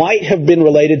it might have been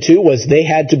related to was they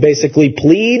had to basically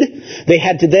plead. They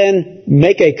had to then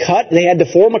make a cut. They had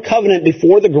to form a covenant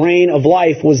before the grain of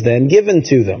life was then given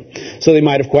to them. So they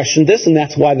might have questioned this, and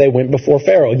that's why they went before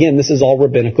Pharaoh. Again, this is all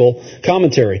rabbinical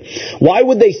commentary. Why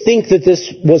would they think that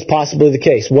this was possibly the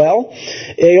case? Well,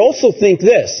 they also think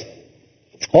this.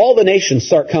 All the nations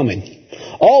start coming.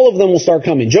 All of them will start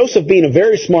coming. Joseph, being a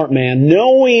very smart man,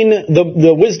 knowing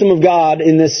the wisdom of God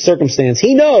in this circumstance,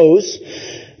 he knows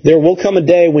there will come a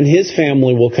day when his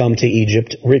family will come to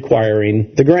Egypt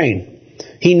requiring the grain.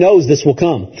 He knows this will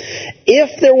come.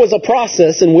 If there was a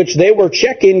process in which they were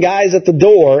checking guys at the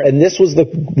door, and this was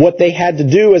what they had to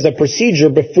do as a procedure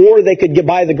before they could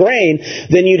buy the grain,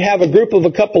 then you'd have a group of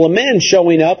a couple of men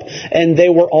showing up, and they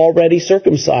were already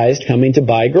circumcised coming to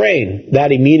buy grain.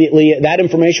 That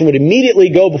information would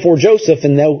immediately go before Joseph,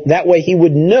 and that way he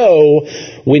would know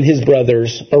when his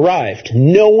brothers arrived,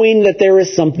 knowing that there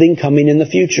is something coming in the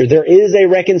future. There is a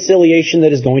reconciliation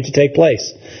that is going to take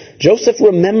place. Joseph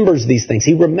remembers these things.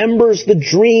 He remembers the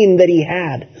dream that he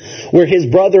had where his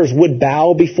brothers would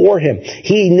bow before him.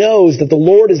 He knows that the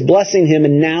Lord is blessing him,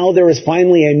 and now there is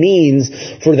finally a means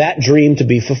for that dream to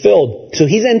be fulfilled. So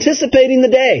he's anticipating the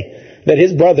day that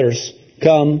his brothers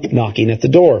come knocking at the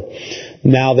door.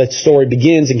 Now that story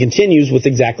begins and continues with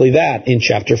exactly that in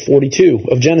chapter 42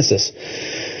 of Genesis.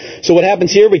 So what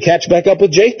happens here? We catch back up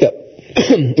with Jacob.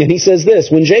 And he says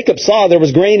this, when Jacob saw there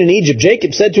was grain in Egypt,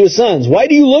 Jacob said to his sons, why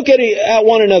do you look at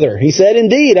one another? He said,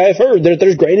 indeed, I have heard that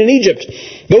there's grain in Egypt.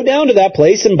 Go down to that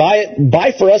place and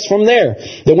buy for us from there,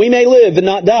 that we may live and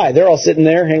not die. They're all sitting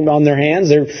there, hanging on their hands.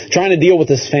 They're trying to deal with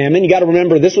this famine. You got to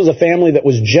remember, this was a family that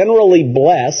was generally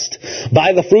blessed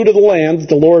by the fruit of the land.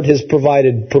 The Lord has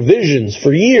provided provisions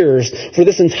for years for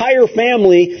this entire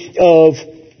family of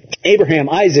Abraham,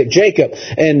 Isaac, Jacob,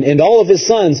 and all of his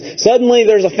sons. Suddenly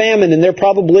there's a famine, and they're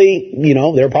probably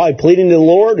pleading to the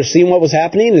Lord or seeing what was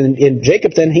happening. And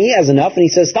Jacob, then he has enough, and he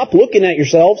says, stop looking at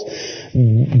yourselves.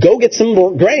 Go get some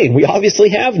more grain. We obviously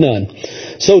have none.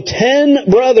 So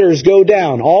 10 brothers go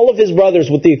down, all of his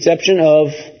brothers with the exception of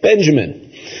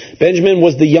Benjamin. Benjamin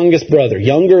was the youngest brother,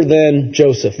 younger than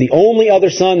Joseph, the only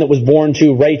other son that was born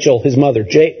to Rachel, his mother.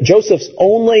 Joseph's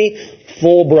only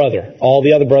full brother. All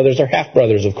the other brothers are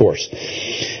half-brothers, of course.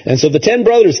 And so the 10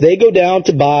 brothers, they go down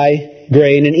to buy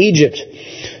grain in Egypt.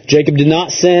 Jacob did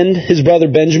not send his brother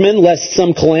Benjamin, lest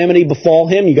some calamity befall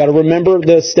him. You got to remember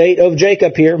the state of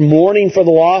Jacob here, mourning for the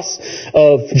loss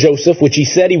of Joseph, which he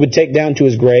said he would take down to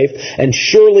his grave. And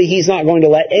surely he's not going to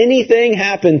let anything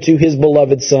happen to his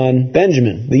beloved son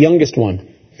Benjamin, the youngest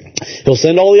one. He'll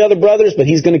send all the other brothers, but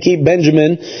he's going to keep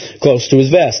Benjamin close to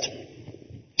his vest.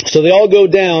 So they all go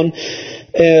down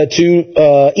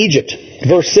to Egypt.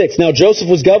 Verse 6, now Joseph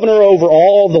was governor over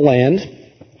all the land,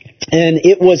 and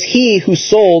it was he who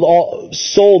sold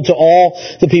to all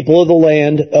the people of the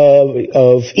land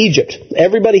of Egypt.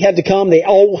 Everybody had to come. They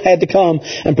all had to come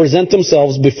and present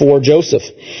themselves before Joseph.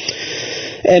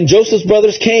 And Joseph's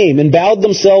brothers came and bowed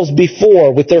themselves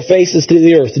before with their faces to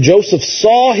the earth. Joseph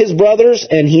saw his brothers,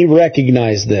 and he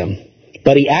recognized them.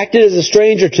 But he acted as a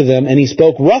stranger to them, and he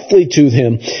spoke roughly to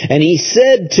them, and he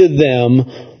said to them,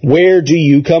 where do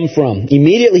you come from?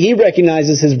 Immediately he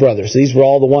recognizes his brothers. These were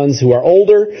all the ones who are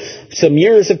older. Some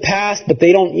years have passed, but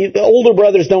older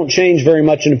brothers don't change very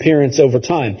much in appearance over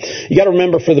time. You got to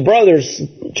remember, for the brothers,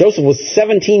 Joseph was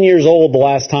 17 years old the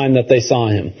last time that they saw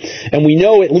him. And we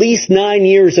know at least 9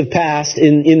 years have passed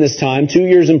in this time, 2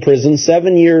 years in prison,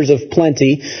 7 years of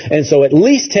plenty, and so at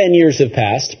least 10 years have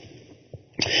passed.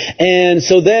 And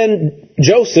so then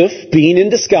Joseph, being in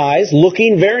disguise,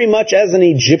 looking very much as an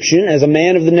Egyptian, as a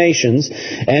man of the nations,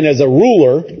 and as a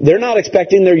ruler, they're not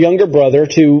expecting their younger brother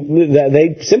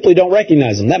they simply don't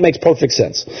recognize him. That makes perfect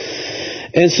sense.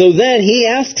 And so then he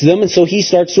asks them, and so he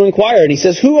starts to inquire, and he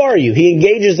says, who are you? He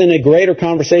engages in a greater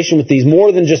conversation with these,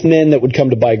 more than just men that would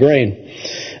come to buy grain.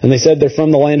 And they said they're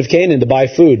from the land of Canaan to buy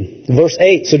food. Verse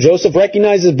 8, so Joseph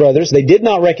recognized his brothers. They did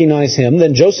not recognize him.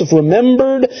 Then Joseph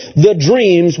remembered the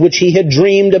dreams which he had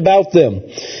dreamed about them,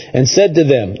 and said to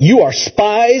them, you are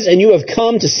spies, and you have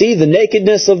come to see the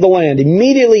nakedness of the land.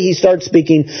 Immediately he starts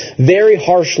speaking very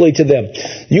harshly to them.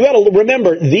 You got to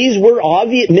remember, these were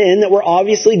men that were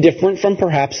obviously different from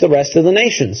perhaps the rest of the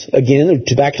nations. Again,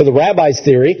 back to the rabbi's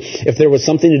theory, if there was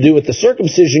something to do with the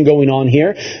circumcision going on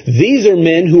here, these are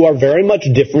men who are very much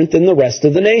different than the rest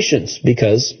of the nations,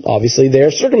 because obviously they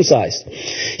are circumcised.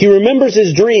 He remembers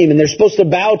his dream, and they're supposed to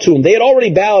bow to him. They had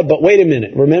already bowed, but wait a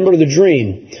minute. Remember the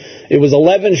dream. It was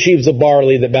 11 sheaves of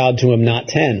barley that bowed to him, not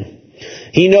 10.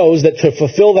 He knows that to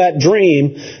fulfill that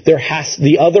dream,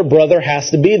 the other brother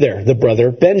has to be there, the brother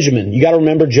Benjamin. You got to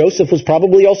remember, Joseph was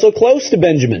probably also close to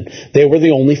Benjamin. They were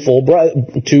the only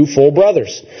two full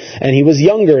brothers. And he was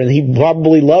younger, and he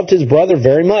probably loved his brother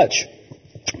very much.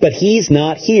 But he's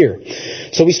not here.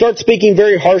 So we start speaking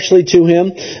very harshly to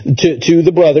him, to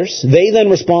the brothers. They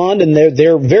then respond, and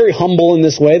they're very humble in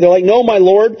this way. They're like, no, my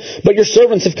lord, but your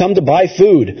servants have come to buy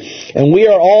food. And we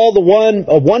are all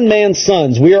one man's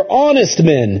sons. We are honest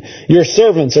men. Your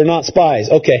servants are not spies.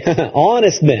 Okay,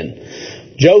 honest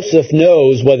men. Joseph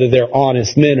knows whether they're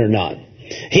honest men or not.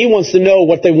 He wants to know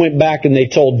what they went back and they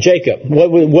told Jacob.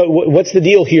 What's the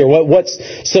deal here? What's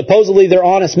supposedly they're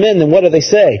honest men, then what do they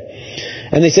say?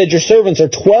 And they said, your servants are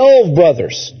 12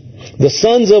 brothers, the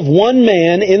sons of one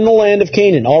man in the land of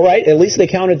Canaan. All right, at least they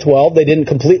counted 12. They didn't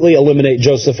completely eliminate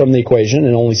Joseph from the equation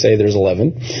and only say there's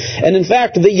 11. And in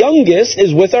fact, the youngest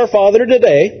is with our father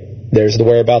today. There's the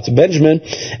whereabouts of Benjamin.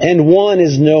 And one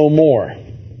is no more.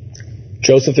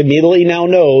 Joseph immediately now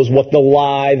knows what the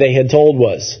lie they had told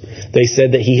was. They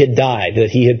said that he had died,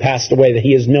 that he had passed away, that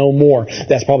he is no more.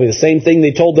 That's probably the same thing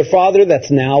they told their father.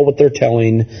 That's now what they're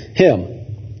telling him.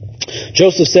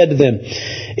 Joseph said to them,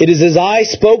 it is as I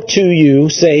spoke to you,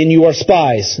 saying, you are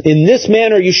spies. In this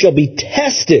manner you shall be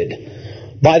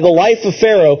tested. By the life of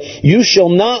Pharaoh, you shall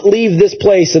not leave this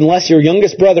place unless your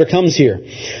youngest brother comes here.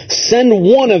 Send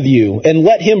one of you, and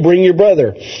let him bring your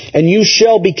brother. And you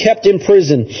shall be kept in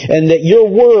prison, and that your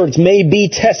words may be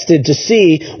tested to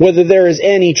see whether there is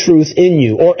any truth in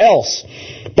you. Or else,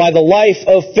 by the life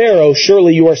of Pharaoh,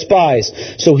 surely you are spies.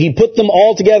 So he put them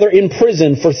all together in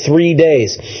prison for 3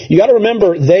 days. You got to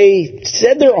remember, they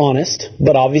said they're honest,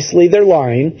 but obviously they're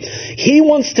lying. He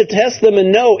wants to test them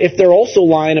and know if they're also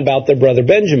lying about their brother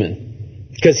Benjamin,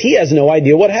 because he has no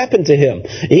idea what happened to him.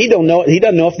 He doesn't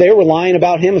know if they were lying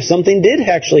about him, if something did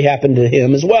actually happen to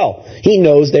him as well. He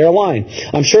knows they're lying.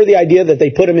 I'm sure the idea that they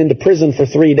put him into prison for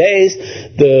 3 days,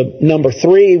 the number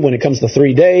 3, when it comes to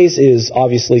 3 days, is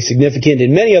obviously significant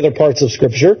in many other parts of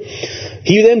Scripture.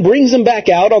 He then brings him back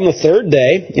out on the 3rd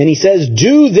day, and he says,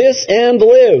 do this and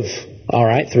live. All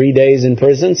right, 3 days in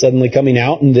prison, suddenly coming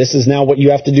out, and this is now what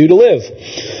you have to do to live.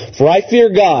 For I fear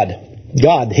God.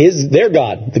 Their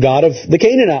God, the God of the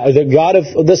Canaanite, the God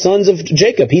of the sons of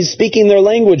Jacob. He's speaking their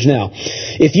language now.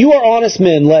 If you are honest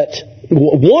men, let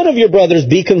one of your brothers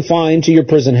be confined to your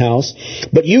prison house,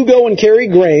 but you go and carry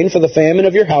grain for the famine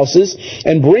of your houses,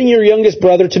 and bring your youngest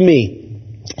brother to me.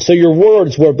 So your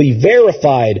words will be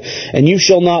verified, and you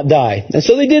shall not die. And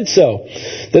so they did so.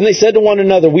 Then they said to one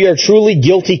another, we are truly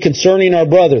guilty concerning our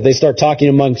brother. They start talking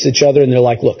amongst each other, and they're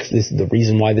like, look, this is the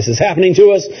reason why this is happening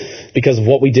to us, because of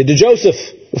what we did to Joseph.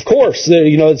 Of course,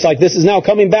 it's like this is now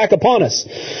coming back upon us.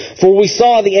 For we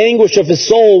saw the anguish of his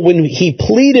soul when he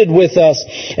pleaded with us,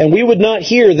 and we would not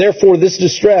hear. Therefore, this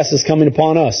distress is coming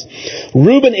upon us.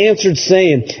 Reuben answered,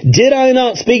 saying, did I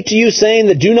not speak to you, saying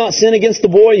that do not sin against the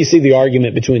boy? You see the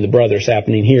argument between the brothers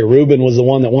happening here. Reuben was the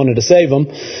one that wanted to save him,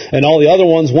 and all the other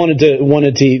ones wanted to.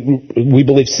 We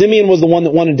believe Simeon was the one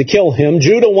that wanted to kill him.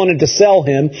 Judah wanted to sell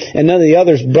him, and none of the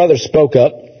other brothers spoke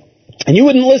up. And you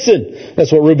wouldn't listen.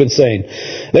 That's what Reuben's saying.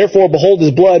 Therefore, behold, his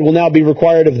blood will now be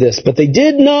required of this. But they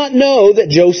did not know that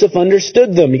Joseph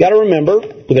understood them. You got to remember,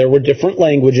 there were different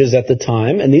languages at the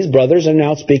time, and these brothers are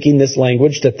now speaking this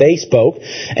language that they spoke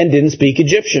and didn't speak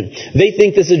Egyptian. They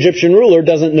think this Egyptian ruler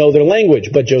doesn't know their language,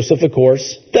 but Joseph, of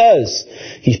course, does.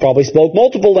 He probably spoke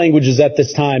multiple languages at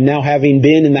this time. Now, having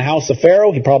been in the house of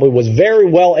Pharaoh, he probably was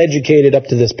very well educated up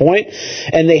to this point.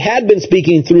 And they had been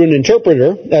speaking through an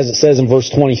interpreter, as it says in verse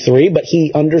 23, but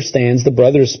he understands the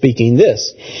brothers speaking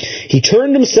this. He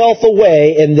turned himself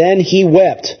away, and then he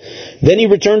wept. Then he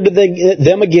returned to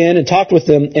them again and talked with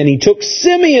them, and he took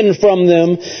Simeon from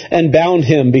them and bound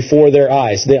him before their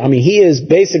eyes. He is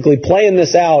basically playing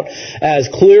this out as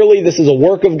clearly this is a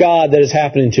work of God that is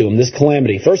happening to him, this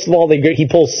calamity. First of all, he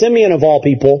pulls Simeon, of all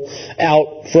people,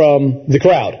 out from the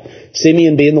crowd.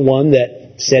 Simeon being the one that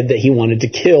said that he wanted to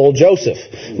kill Joseph.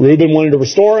 Reuben wanted to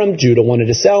restore him. Judah wanted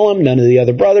to sell him. None of the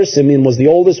other brothers. Simeon was the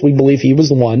oldest. We believe he was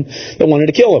the one that wanted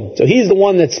to kill him. So he's the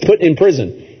one that's put in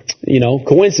prison.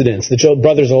 Coincidence. The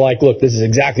brothers are like, look, this is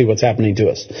exactly what's happening to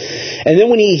us. And then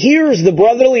when he hears the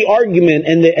brotherly argument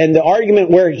and the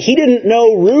argument where he didn't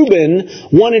know Reuben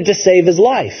wanted to save his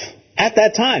life at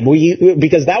that time,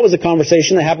 because that was a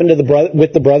conversation that happened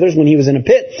with the brothers when he was in a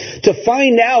pit. To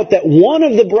find out that one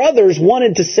of the brothers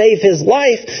wanted to save his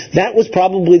life, that was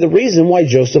probably the reason why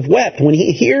Joseph wept when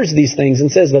he hears these things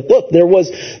and says that, look, there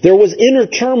was inner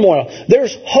turmoil.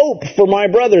 There's hope for my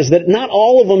brothers, that not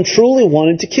all of them truly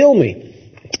wanted to kill me.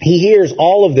 He hears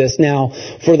all of this now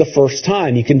for the first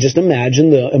time. You can just imagine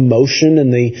the emotion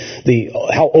and the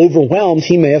how overwhelmed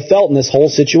he may have felt in this whole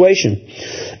situation.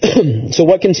 So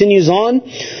what continues on?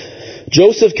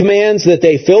 Joseph commands that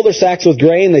they fill their sacks with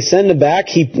grain. They send them back.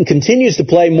 He continues to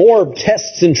play more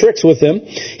tests and tricks with them.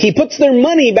 He puts their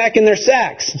money back in their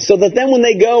sacks so that then when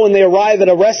they go and they arrive at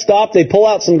a rest stop, they pull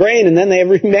out some grain, and then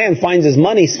every man finds his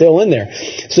money still in there.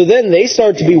 So then they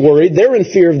start to be worried. They're in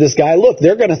fear of this guy. Look,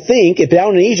 they're going to think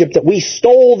down in Egypt that we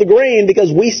stole the grain because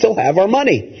we still have our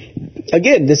money.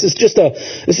 Again, this is just a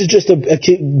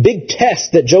big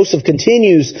test that Joseph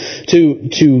continues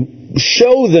to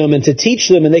show them and to teach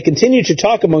them, and they continue to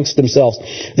talk amongst themselves.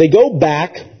 They go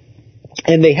back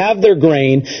and they have their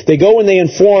grain. They go and they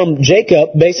inform Jacob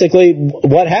basically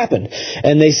what happened.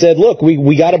 And they said, look,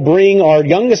 we got to bring our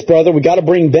youngest brother, we got to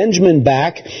bring Benjamin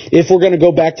back if we're going to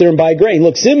go back there and buy grain.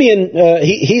 Look, Simeon,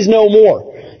 he's no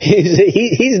more.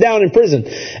 He's down in prison.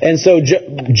 And so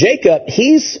Jacob,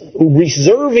 he's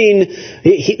reserving...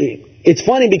 It's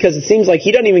funny because it seems like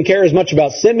he doesn't even care as much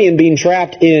about Simeon being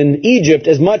trapped in Egypt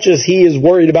as much as he is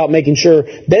worried about making sure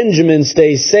Benjamin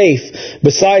stays safe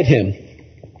beside him.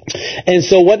 And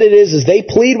so what it is they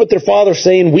plead with their father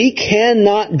saying, we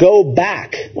cannot go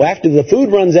back. After the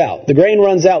food runs out, the grain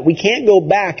runs out, we can't go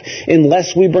back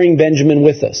unless we bring Benjamin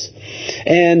with us.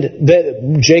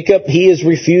 And Jacob, he is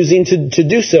refusing to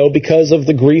do so because of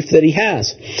the grief that he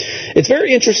has. It's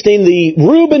very interesting.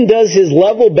 Reuben does his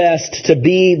level best to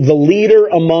be the leader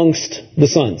amongst the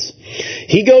sons.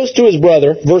 He goes to his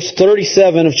brother, verse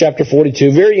 37 of chapter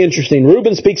 42. Very interesting.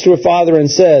 Reuben speaks to her father and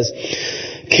says,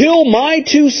 kill my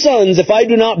 2 sons if I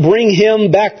do not bring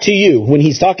him back to you. When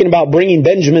he's talking about bringing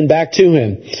Benjamin back to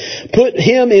him. Put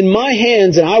him in my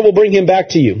hands and I will bring him back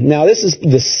to you. Now this is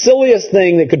the silliest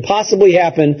thing that could possibly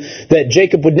happen, that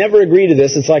Jacob would never agree to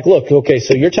this. It's like, look, okay,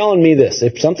 so you're telling me this.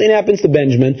 If something happens to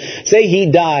Benjamin, say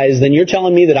he dies, then you're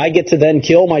telling me that I get to then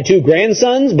kill my 2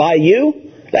 grandsons by you?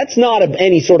 That's not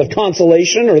any sort of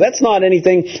consolation, or that's not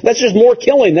anything. That's just more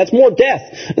killing. That's more death.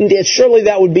 And surely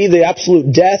that would be the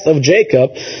absolute death of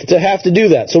Jacob to have to do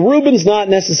that. So Reuben's not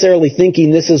necessarily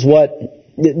thinking he's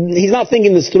not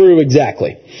thinking this through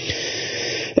exactly.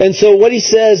 And so what he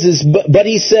says is, but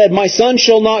he said, my son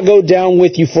shall not go down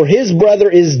with you, for his brother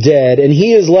is dead, and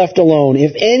he is left alone.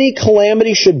 If any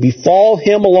calamity should befall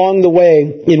him along the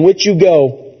way in which you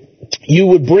go, you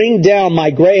would bring down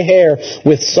my gray hair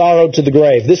with sorrow to the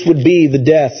grave. This would be the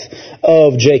death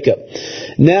of Jacob.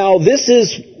 Now, this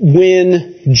is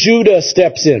when Judah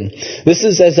steps in. This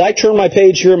is, as I turn my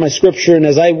page here in my scripture, and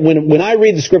when I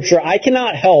read the scripture, I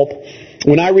cannot help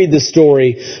when I read this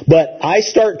story, but I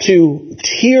start to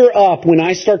tear up when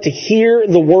I start to hear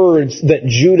the words that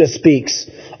Judah speaks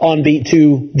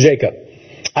to Jacob.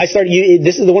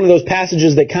 This is one of those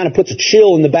passages that kind of puts a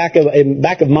chill in the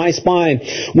back of my spine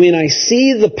when I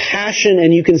see the passion,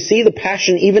 and you can see the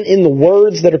passion even in the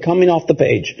words that are coming off the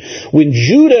page. When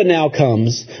Judah now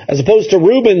comes, as opposed to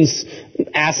Reuben's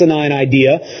asinine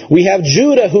idea, we have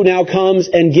Judah who now comes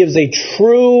and gives a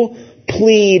true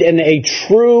plead and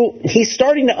he's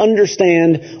starting to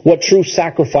understand what true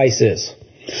sacrifice is.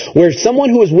 Where someone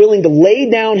who is willing to lay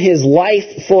down his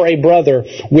life for a brother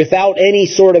without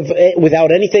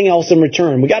anything else in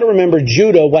return. We got to remember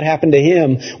Judah, what happened to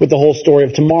him with the whole story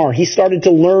of Tamar. He started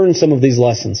to learn some of these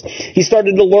lessons. He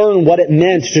started to learn what it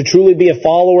meant to truly be a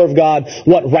follower of God,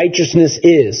 what righteousness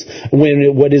is,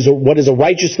 what is a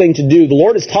righteous thing to do. The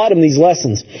Lord has taught him these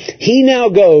lessons. He now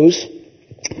goes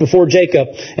before Jacob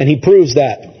and he proves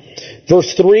that.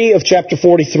 Verse 3 of chapter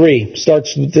 43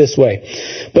 starts this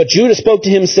way. But Judah spoke to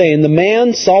him, saying, the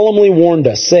man solemnly warned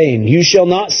us, saying, you shall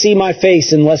not see my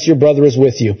face unless your brother is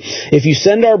with you. If you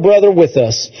send our brother with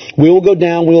us, we will go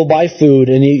down, we will buy food,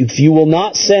 and if you will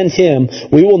not send him,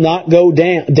 we will not go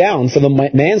down. For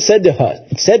the man said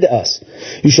to us,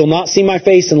 you shall not see my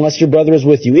face unless your brother is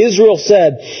with you. Israel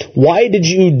said, why did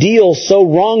you deal so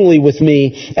wrongly with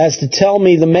me as to tell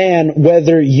me the man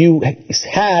whether you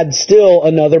had still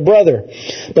another brother?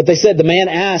 But they said, the man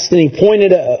asked, and he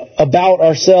pointed about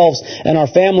ourselves and our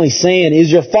family, saying,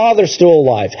 is your father still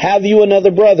alive? Have you another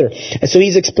brother? And so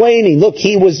he's explaining, look,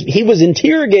 he was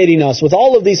interrogating us with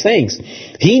all of these things.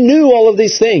 He knew all of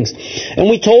these things. And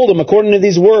we told him, according to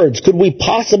these words, could we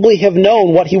possibly have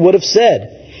known what he would have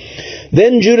said?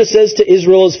 Then Judah says to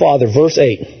Israel his father, verse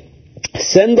 8,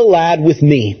 send the lad with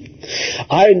me,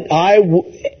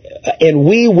 and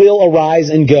we will arise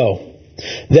and go,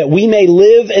 that we may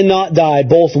live and not die,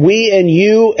 both we and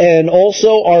you, and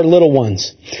also our little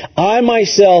ones. I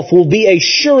myself will be a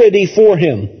surety for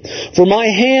him. For my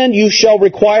hand you shall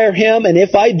require him, and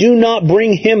if I do not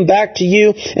bring him back to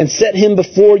you and set him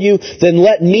before you, then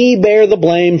let me bear the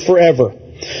blame forever.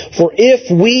 For if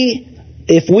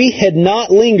we had not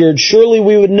lingered, surely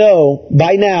we would know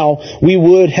by now we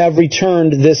would have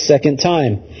returned this second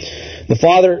time. The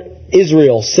father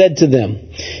Israel said to them,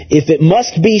 if it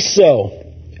must be so,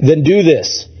 then do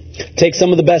this. Take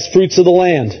some of the best fruits of the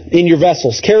land in your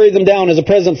vessels. Carry them down as a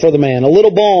present for the man. A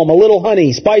little balm, a little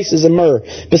honey, spices and myrrh,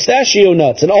 pistachio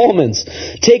nuts and almonds.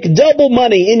 Take double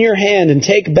money in your hand, and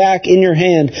take back in your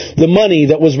hand the money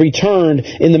that was returned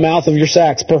in the mouth of your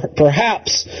sacks.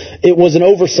 Perhaps it was an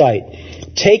oversight.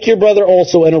 Take your brother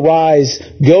also and arise,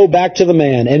 go back to the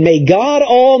man, and may God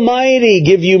Almighty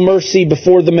give you mercy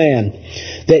before the man,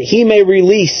 that he may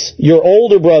release your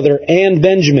older brother and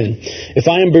Benjamin. If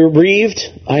I am bereaved,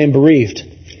 I am bereaved.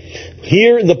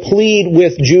 Here, the plead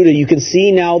with Judah. You can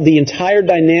see now the entire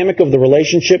dynamic of the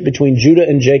relationship between Judah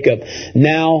and Jacob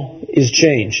now is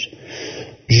changed.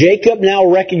 Jacob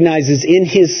now recognizes in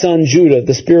his son Judah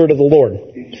the Spirit of the Lord.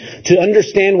 To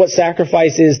understand what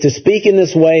sacrifice is, to speak in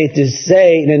this way, to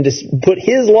say and to put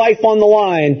his life on the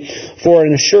line for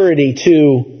an surety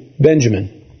to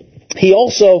Benjamin.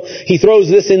 He throws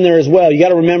this in there as well. You got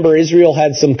to remember, Israel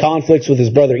had some conflicts with his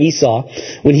brother Esau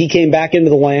when he came back into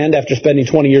the land after spending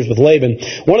 20 years with Laban.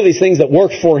 One of these things that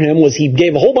worked for him was he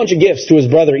gave a whole bunch of gifts to his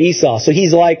brother Esau. So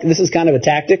he's like, this is kind of a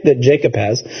tactic that Jacob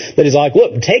has, that he's like,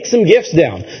 look, take some gifts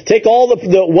down. Take all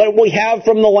what we have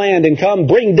from the land and come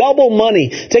bring double money.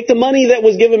 Take the money that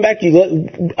was given back to you.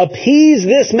 Appease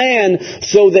this man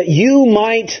so that you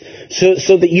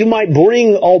might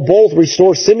bring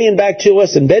restore Simeon back to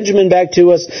us and Benjamin back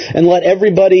to us, and let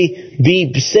everybody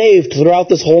be saved throughout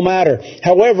this whole matter.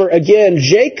 However, again,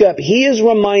 Jacob, he is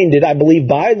reminded, I believe,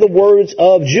 by the words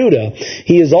of Judah,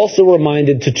 he is also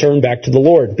reminded to turn back to the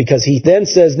Lord, because he then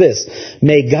says this,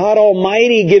 may God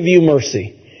Almighty give you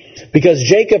mercy. Because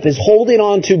Jacob is holding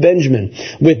on to Benjamin.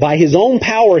 By his own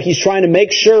power, he's trying to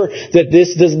make sure that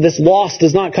this loss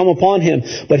does not come upon him.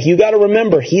 But you got to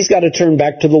remember, he's got to turn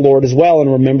back to the Lord as well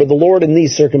and remember the Lord in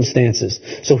these circumstances.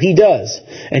 So he does.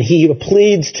 And he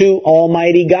pleads to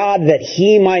Almighty God that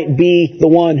he might be the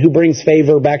one who brings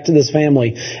favor back to this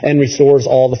family and restores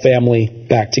all the family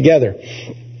back together.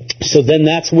 So then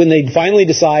that's when they finally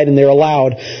decide and they're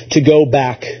allowed to go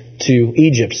back to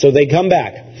Egypt. So they come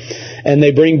back. And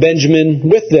they bring Benjamin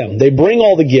with them. They bring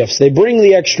all the gifts. They bring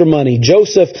the extra money.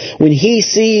 Joseph, when he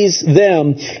sees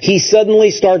them, he suddenly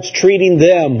starts treating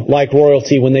them like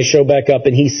royalty when they show back up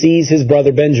and he sees his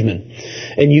brother Benjamin.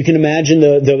 And you can imagine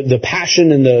the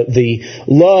passion and the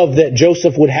love that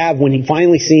Joseph would have when he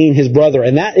finally seeing his brother.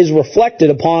 And that is reflected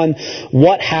upon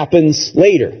what happens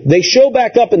later. They show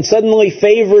back up and suddenly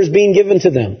favor is being given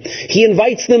to them. He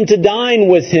invites them to dine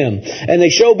with him. And they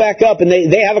show back up and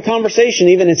they have a conversation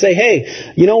even and say, hey,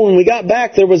 when we got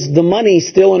back, there was the money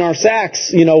still in our sacks.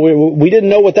 We didn't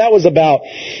know what that was about.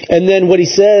 And then what he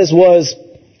says was,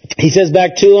 he says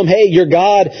back to him, hey, your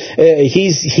God,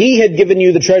 he had given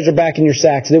you the treasure back in your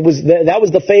sacks. That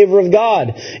was the favor of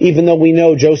God, even though we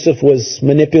know Joseph was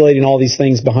manipulating all these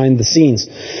things behind the scenes.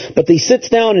 But he sits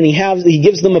down and he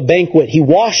gives them a banquet. He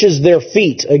washes their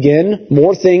feet. Again,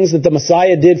 more things that the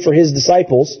Messiah did for his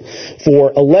disciples.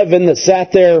 For 11 that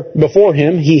sat there before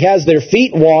him, he has their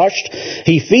feet washed.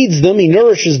 He feeds them. He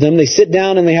nourishes them. They sit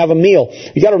down and they have a meal.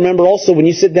 You got to remember also, when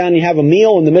you sit down and you have a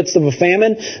meal in the midst of a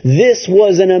famine, this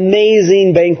was an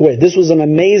amazing banquet. This was an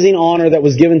amazing honor that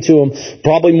was given to him,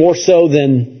 probably more so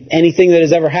than anything that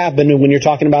has ever happened when you're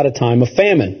talking about a time of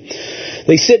famine.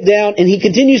 They sit down and he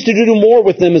continues to do more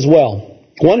with them as well.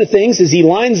 One of the things is he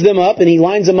lines them up, and he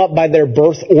lines them up by their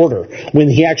birth order when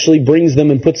he actually brings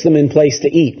them and puts them in place to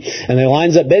eat. And he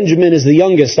lines up Benjamin as the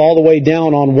youngest all the way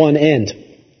down on one end.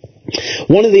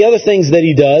 One of the other things that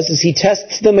he does is he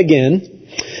tests them again.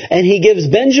 And he gives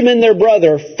Benjamin, their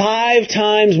brother, 5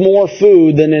 times more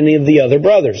food than any of the other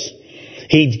brothers.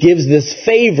 He gives this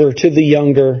favor to the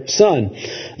younger son.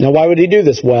 Now, why would he do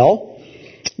this? Well,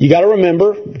 you got to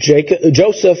remember,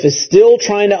 Joseph is still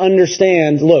trying to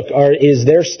understand, look, is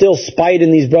there still spite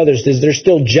in these brothers? Is there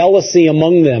still jealousy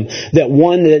among them?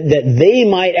 That they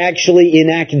might actually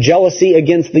enact jealousy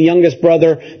against the youngest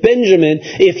brother, Benjamin,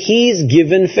 if he's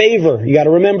given favor. You got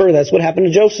to remember, that's what happened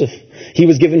to Joseph. He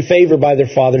was given favor by their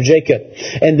father Jacob.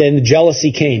 And then the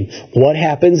jealousy came. What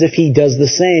happens if he does the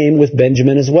same with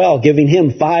Benjamin as well, giving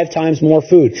him 5 times more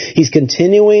food? He's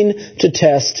continuing to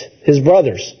test his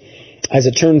brothers. As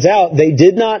it turns out, they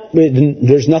did not,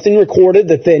 there's nothing recorded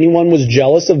that anyone was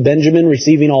jealous of Benjamin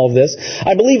receiving all of this.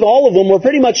 I believe all of them were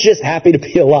pretty much just happy to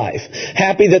be alive.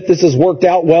 Happy that this has worked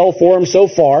out well for him so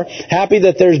far. Happy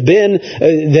that there's been,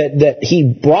 that he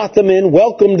brought them in,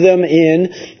 welcomed them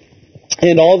in,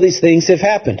 and all these things have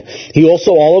happened. He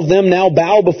also, all of them now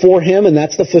bow before him, and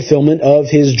that's the fulfillment of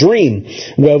his dream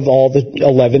of all the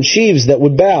 11 sheaves that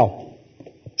would bow.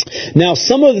 Now,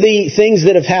 some of the things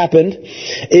that have happened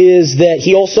is that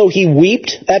he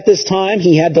wept at this time.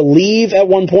 He had to leave at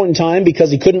one point in time because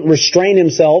he couldn't restrain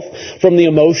himself from the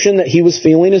emotion that he was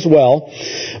feeling as well.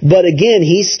 But again,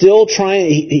 he's still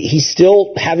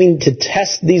having to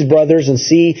test these brothers and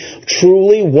see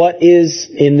truly what is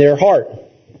in their heart.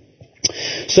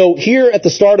 So here at the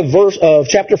start of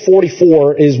chapter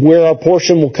 44 is where our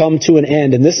portion will come to an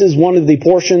end. And this is one of the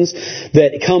portions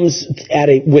that comes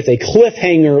with a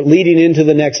cliffhanger leading into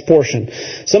the next portion.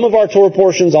 Some of our Torah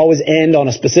portions always end on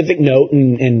a specific note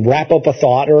and wrap up a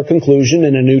thought or a conclusion,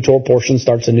 and a new Torah portion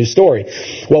starts a new story.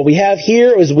 What we have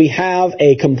here is we have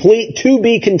a complete to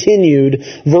be continued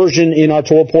version in our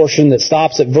Torah portion that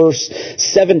stops at verse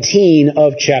 17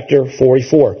 of chapter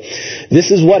 44.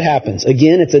 This is what happens.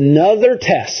 Again, it's another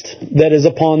test that is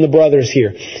upon the brothers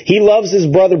here. He loves his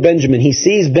brother Benjamin. He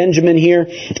sees Benjamin here,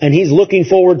 and he's looking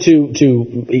forward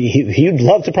he'd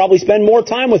love to probably spend more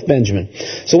time with Benjamin.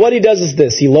 So what he does is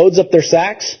this. He loads up their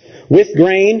sacks with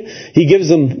grain. He gives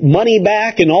them money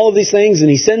back and all of these things, and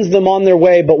he sends them on their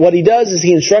way. But what he does is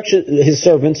he instructs his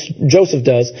servants, Joseph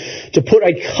does, to put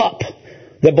a cup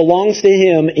that belongs to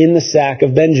him in the sack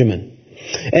of Benjamin.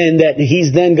 And that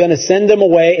he's then going to send them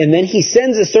away, and then he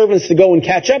sends his servants to go and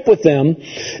catch up with them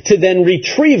to then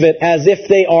retrieve it as if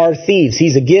they are thieves.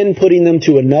 He's again putting them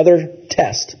to another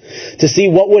test to see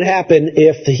what would happen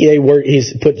if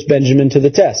he puts Benjamin to the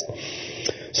test.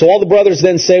 So all the brothers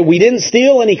then say, we didn't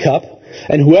steal any cup,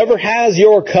 and whoever has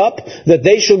your cup, that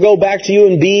they shall go back to you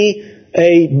and be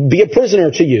a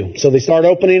prisoner to you. So they start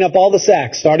opening up all the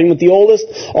sacks, starting with the oldest,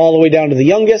 all the way down to the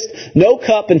youngest. No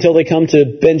cup until they come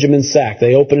to Benjamin's sack.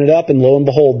 They open it up, and lo and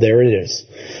behold, there it is.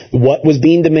 What was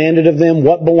being demanded of them,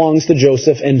 what belongs to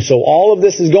Joseph. And so all of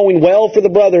this is going well for the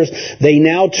brothers. They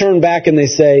now turn back and they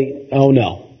say, oh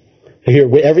no. Here,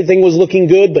 everything was looking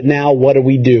good, but now what do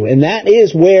we do? And that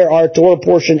is where our Torah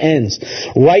portion ends.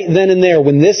 Right then and there,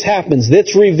 when this happens,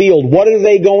 that's revealed. What are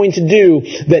they going to do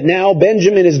that now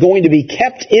Benjamin is going to be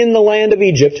kept in the land of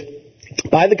Egypt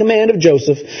by the command of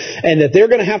Joseph, and that they're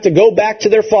going to have to go back to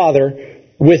their father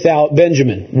without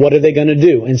Benjamin? What are they going to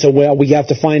do? And so, we have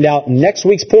to find out in next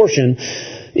week's portion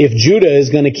if Judah is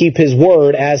going to keep his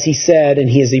word as he said and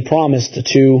as he promised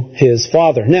to his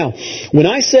father. Now, when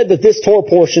I said that this Torah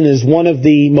portion is one of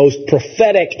the most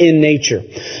prophetic in nature,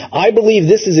 I believe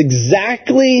this is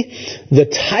exactly the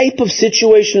type of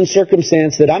situation and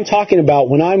circumstance that I'm talking about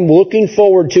when I'm looking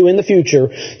forward to in the future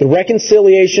the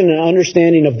reconciliation and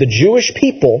understanding of the Jewish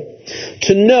people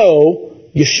to know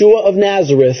Yeshua of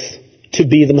Nazareth to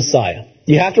be the Messiah.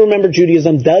 You have to remember,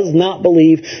 Judaism does not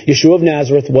believe Yeshua of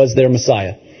Nazareth was their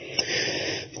Messiah.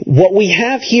 What we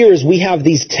have here is we have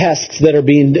these tests that are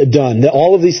being done,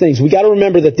 all of these things. We got to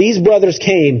remember that these brothers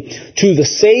came to the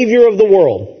Savior of the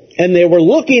world, and they were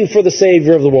looking for the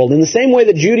Savior of the world in the same way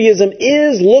that Judaism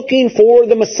is looking for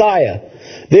the Messiah.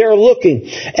 They are looking.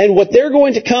 And what they're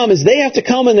going to come is they have to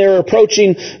come, and they're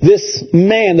approaching this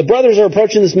man. The brothers are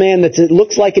approaching this man that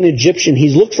looks like an Egyptian. He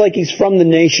looks like he's from the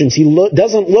nations. He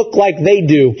doesn't look like they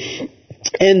do.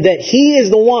 And that he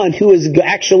is the one who is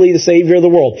actually the Savior of the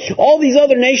world. All these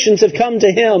other nations have come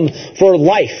to him for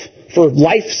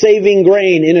life-saving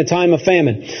grain in a time of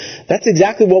famine. That's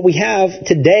exactly what we have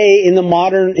today in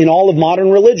all of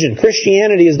modern religion.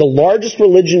 Christianity is the largest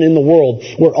religion in the world,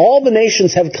 where all the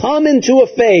nations have come into a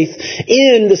faith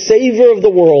in the Savior of the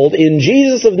world, in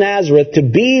Jesus of Nazareth, to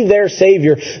be their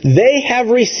Savior. They have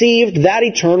received that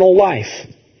eternal life.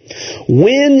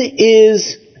 When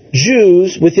is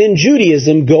Jews within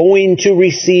Judaism going to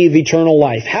receive eternal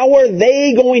life? How are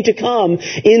they going to come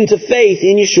into faith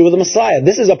in Yeshua the Messiah?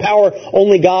 This is a power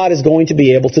only God is going to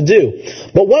be able to do.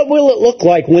 But what will it look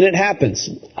like when it happens?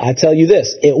 I tell you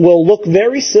this, it will look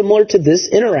very similar to this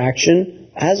interaction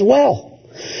as well.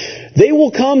 They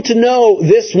will come to know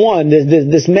this one,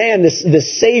 this man,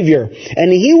 this Savior,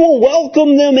 and he will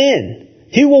welcome them in.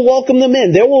 He will welcome them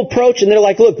in. They will approach and they're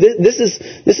like, look, this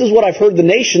is what I've heard the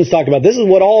nations talk about. This is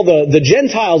what all the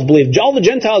Gentiles believe. All the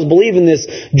Gentiles believe in this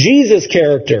Jesus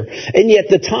character. And yet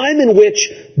the time in which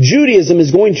Judaism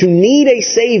is going to need a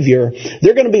Savior,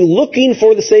 they're going to be looking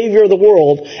for the Savior of the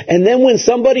world. And then when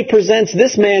somebody presents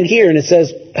this man here and it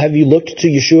says, have you looked to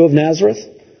Yeshua of Nazareth?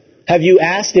 Have you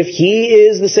asked if he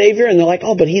is the Savior? And they're like,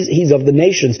 oh, but he's of the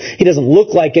nations. He doesn't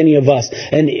look like any of us.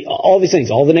 And all these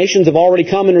things. All the nations have already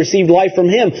come and received life from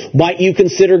him. Might you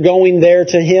consider going there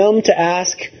to him to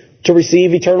ask to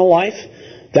receive eternal life?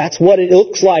 That's what it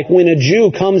looks like when a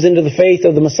Jew comes into the faith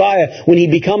of the Messiah, when he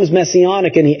becomes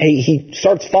messianic and he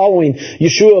starts following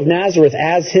Yeshua of Nazareth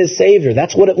as his Savior.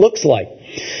 That's what it looks like.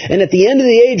 And at the end of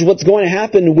the age, what's going to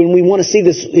happen when we want to see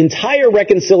this entire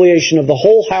reconciliation of the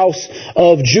whole house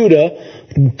of Judah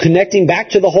connecting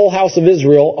back to the whole house of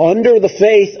Israel under the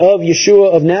faith of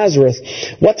Yeshua of Nazareth,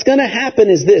 what's going to happen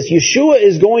is this. Yeshua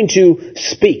is going to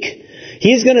speak.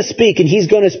 He's going to speak, and he's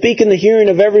going to speak in the hearing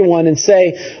of everyone and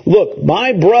say, look,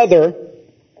 my brother,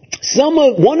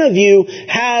 one of you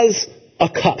has a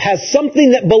cup, has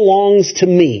something that belongs to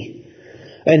me.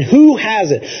 And who has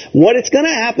it? What it's going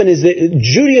to happen is that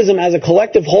Judaism as a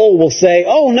collective whole will say,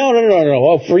 oh, no.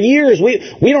 Oh, for years,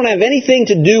 we don't have anything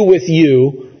to do with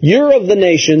you. You're of the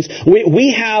nations.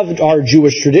 We have our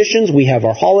Jewish traditions. We have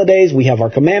our holidays. We have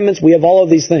our commandments. We have all of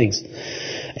these things.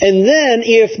 And then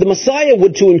if the Messiah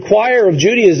would to inquire of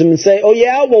Judaism and say, oh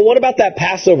yeah, well what about that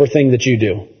Passover thing that you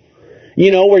do?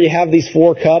 You know, where you have these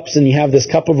 4 cups and you have this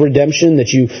cup of redemption that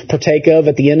you partake of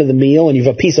at the end of the meal, and you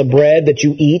have a piece of bread that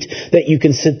you eat that you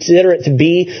consider it to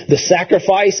be the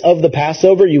sacrifice of the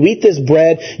Passover. You eat this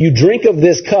bread, you drink of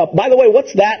this cup. By the way,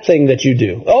 what's that thing that you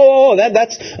do?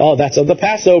 That's of the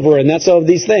Passover, and that's of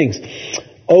these things.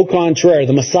 Au contraire,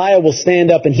 the Messiah will stand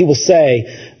up and he will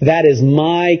say, that is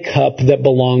my cup that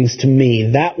belongs to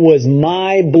me. That was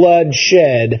my blood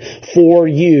shed for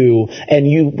you. And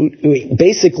you,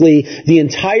 basically, the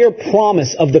entire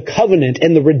promise of the covenant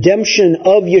and the redemption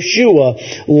of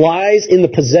Yeshua lies in the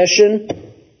possession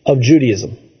of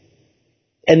Judaism.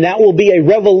 And that will be a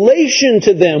revelation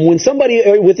to them. When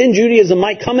somebody within Judaism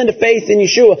might come into faith in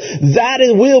Yeshua,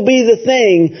 will be the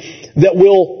thing that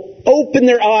will open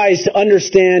their eyes to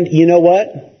understand, you know what?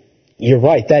 You're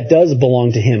right, that does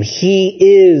belong to him.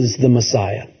 He is the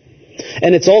Messiah.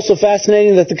 And it's also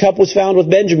fascinating that the cup was found with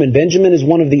Benjamin. Benjamin is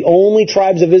one of the only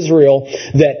tribes of Israel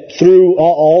that through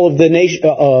all of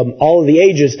the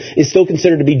ages is still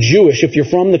considered to be Jewish. If you're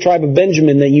from the tribe of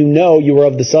Benjamin, then you know you were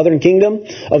of the southern kingdom,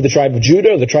 of the tribe of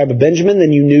Judah, or the tribe of Benjamin,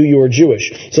 then you knew you were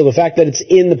Jewish. So the fact that it's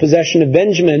in the possession of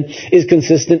Benjamin is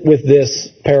consistent with this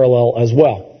parallel as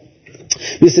well.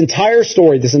 This entire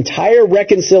story, this entire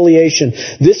reconciliation,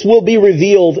 this will be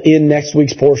revealed in next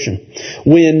week's portion.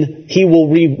 When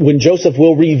Joseph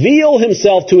will reveal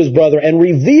himself to his brother and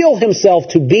reveal himself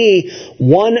to be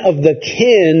one of the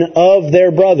kin of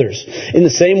their brothers. In the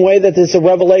same way that it's a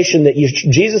revelation that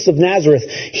Jesus of Nazareth,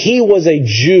 he was a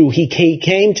Jew. He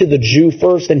came to the Jew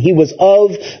first, and he was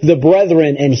of the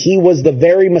brethren, and he was the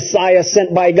very Messiah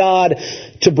sent by God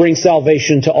to bring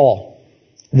salvation to all.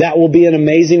 That will be an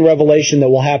amazing revelation that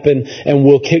will happen, and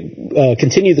will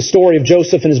continue the story of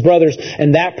Joseph and his brothers,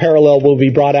 and that parallel will be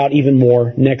brought out even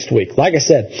more next week. Like I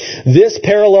said, this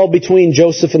parallel between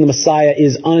Joseph and the Messiah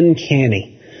is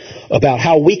uncanny about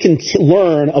how we can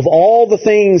learn of all the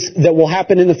things that will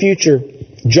happen in the future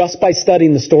just by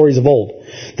studying the stories of old.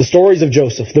 The stories of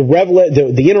Joseph,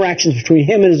 the interactions between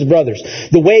him and his brothers,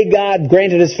 the way God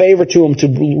granted his favor to him to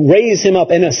raise him up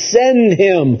and ascend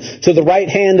him to the right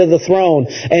hand of the throne,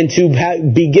 and to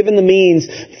be given the means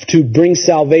to bring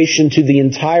salvation to the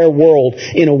entire world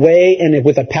in a way and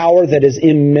with a power that is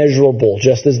immeasurable,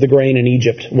 just as the grain in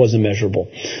Egypt was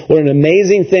immeasurable. What an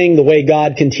amazing thing the way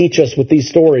God can teach us with these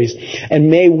stories.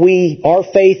 And may our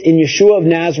faith in Yeshua of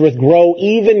Nazareth grow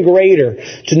even greater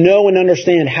to know and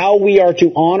understand how we are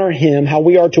to honor him, how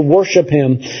we are to worship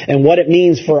him, and what it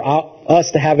means for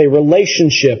us to have a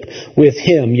relationship with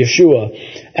him, Yeshua,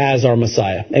 as our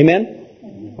Messiah. Amen?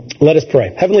 Let us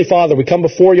pray. Heavenly Father, we come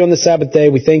before you on this Sabbath day.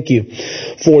 We thank you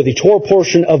for the Torah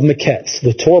portion of Miketz,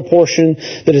 the Torah portion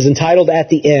that is entitled At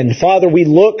the End. Father, we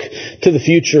look to the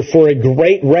future for a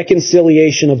great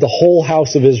reconciliation of the whole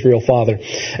house of Israel, Father.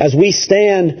 As we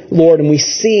stand, Lord, and we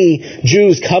see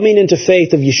Jews coming into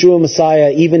faith of Yeshua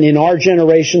Messiah even in our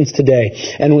generations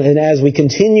today, and as we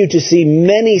continue to see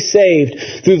many saved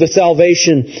through the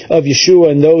salvation of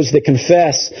Yeshua and those that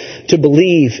confess to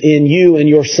believe in you and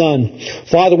your Son.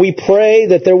 Father, we pray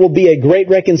that there will be a great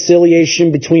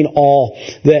reconciliation between all,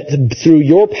 that through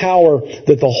your power,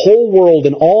 that the whole world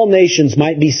and all nations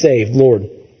might be saved, Lord,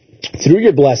 through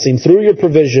your blessing, through your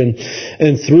provision,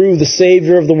 and through the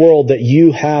Savior of the world that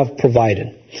you have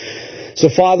provided. So,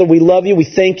 Father, we love you. We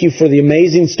thank you for the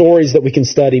amazing stories that we can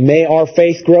study. May our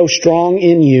faith grow strong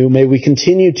in you. May we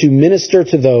continue to minister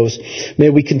to those. May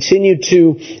we continue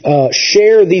to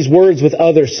share these words with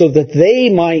others so that they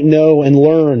might know and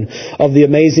learn of the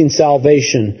amazing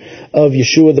salvation of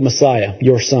Yeshua the Messiah,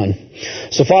 your Son.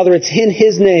 So, Father, it's in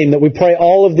his name that we pray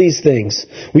all of these things.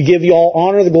 We give you all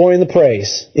honor, the glory, and the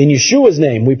praise. In Yeshua's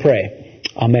name we pray.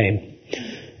 Amen.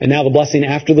 And now the blessing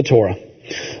after the Torah.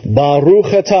 Baruch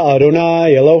atah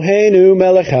Adonai Eloheinu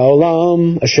melech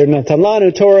haolam asher natan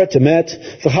lanu Torah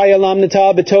temet v'chayalam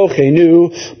nata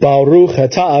b'tochenu Baruch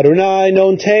atah Adonai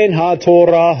nonten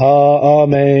haTorah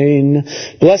Amen.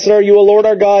 Blessed are you, O Lord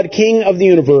our God, King of the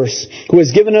universe, who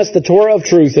has given us the Torah of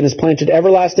truth and has planted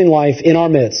everlasting life in our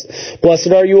midst.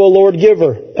 Blessed are you, O Lord,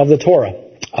 giver of the Torah.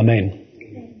 Amen.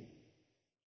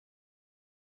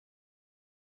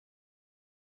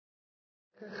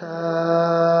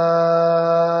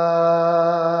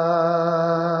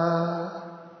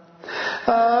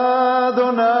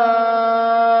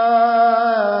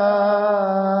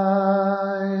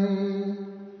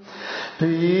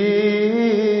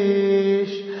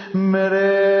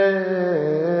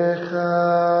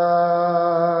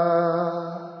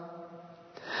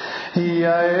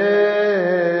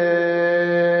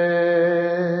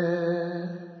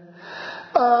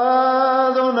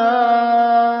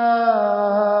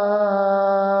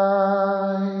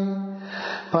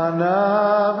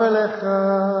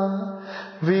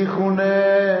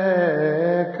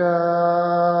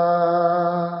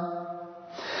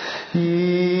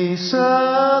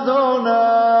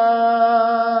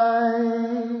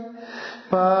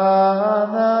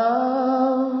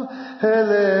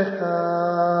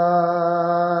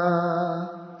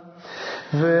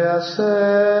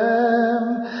 Hashem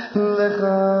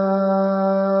lecha,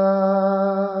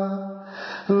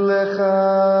 lecha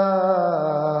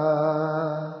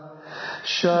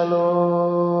shalom.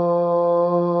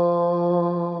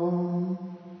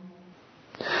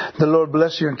 The Lord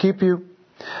bless you and keep you.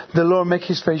 The Lord make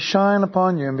His face shine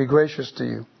upon you and be gracious to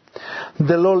you.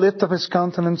 The Lord lift up His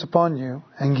countenance upon you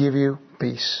and give you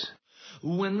peace.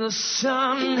 When the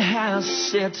sun has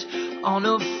set on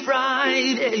a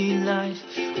Friday night,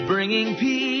 bringing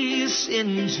peace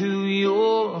into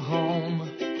your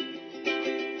home,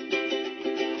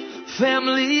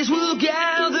 families will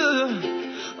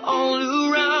gather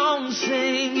all around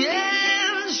singing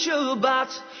Shabbat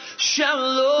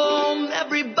Shalom.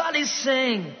 Everybody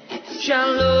sing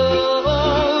Shalom,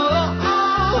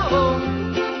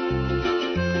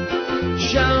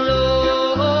 Shalom.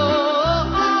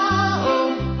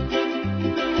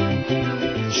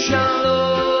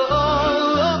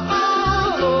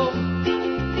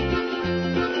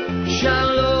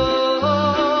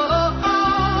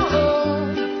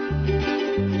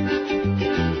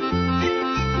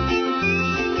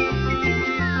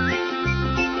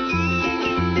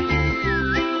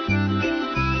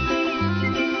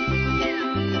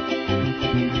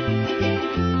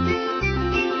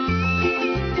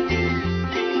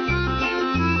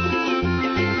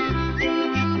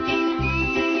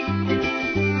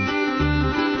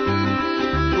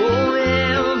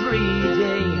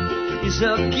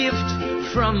 A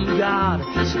gift from God,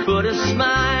 so put a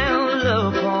smile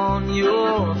upon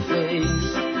your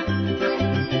face.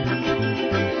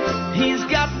 He's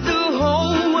got the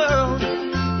whole world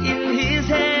in His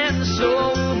hands,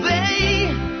 so obey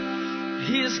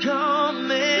His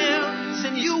commands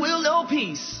and you will know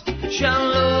peace. Shalom.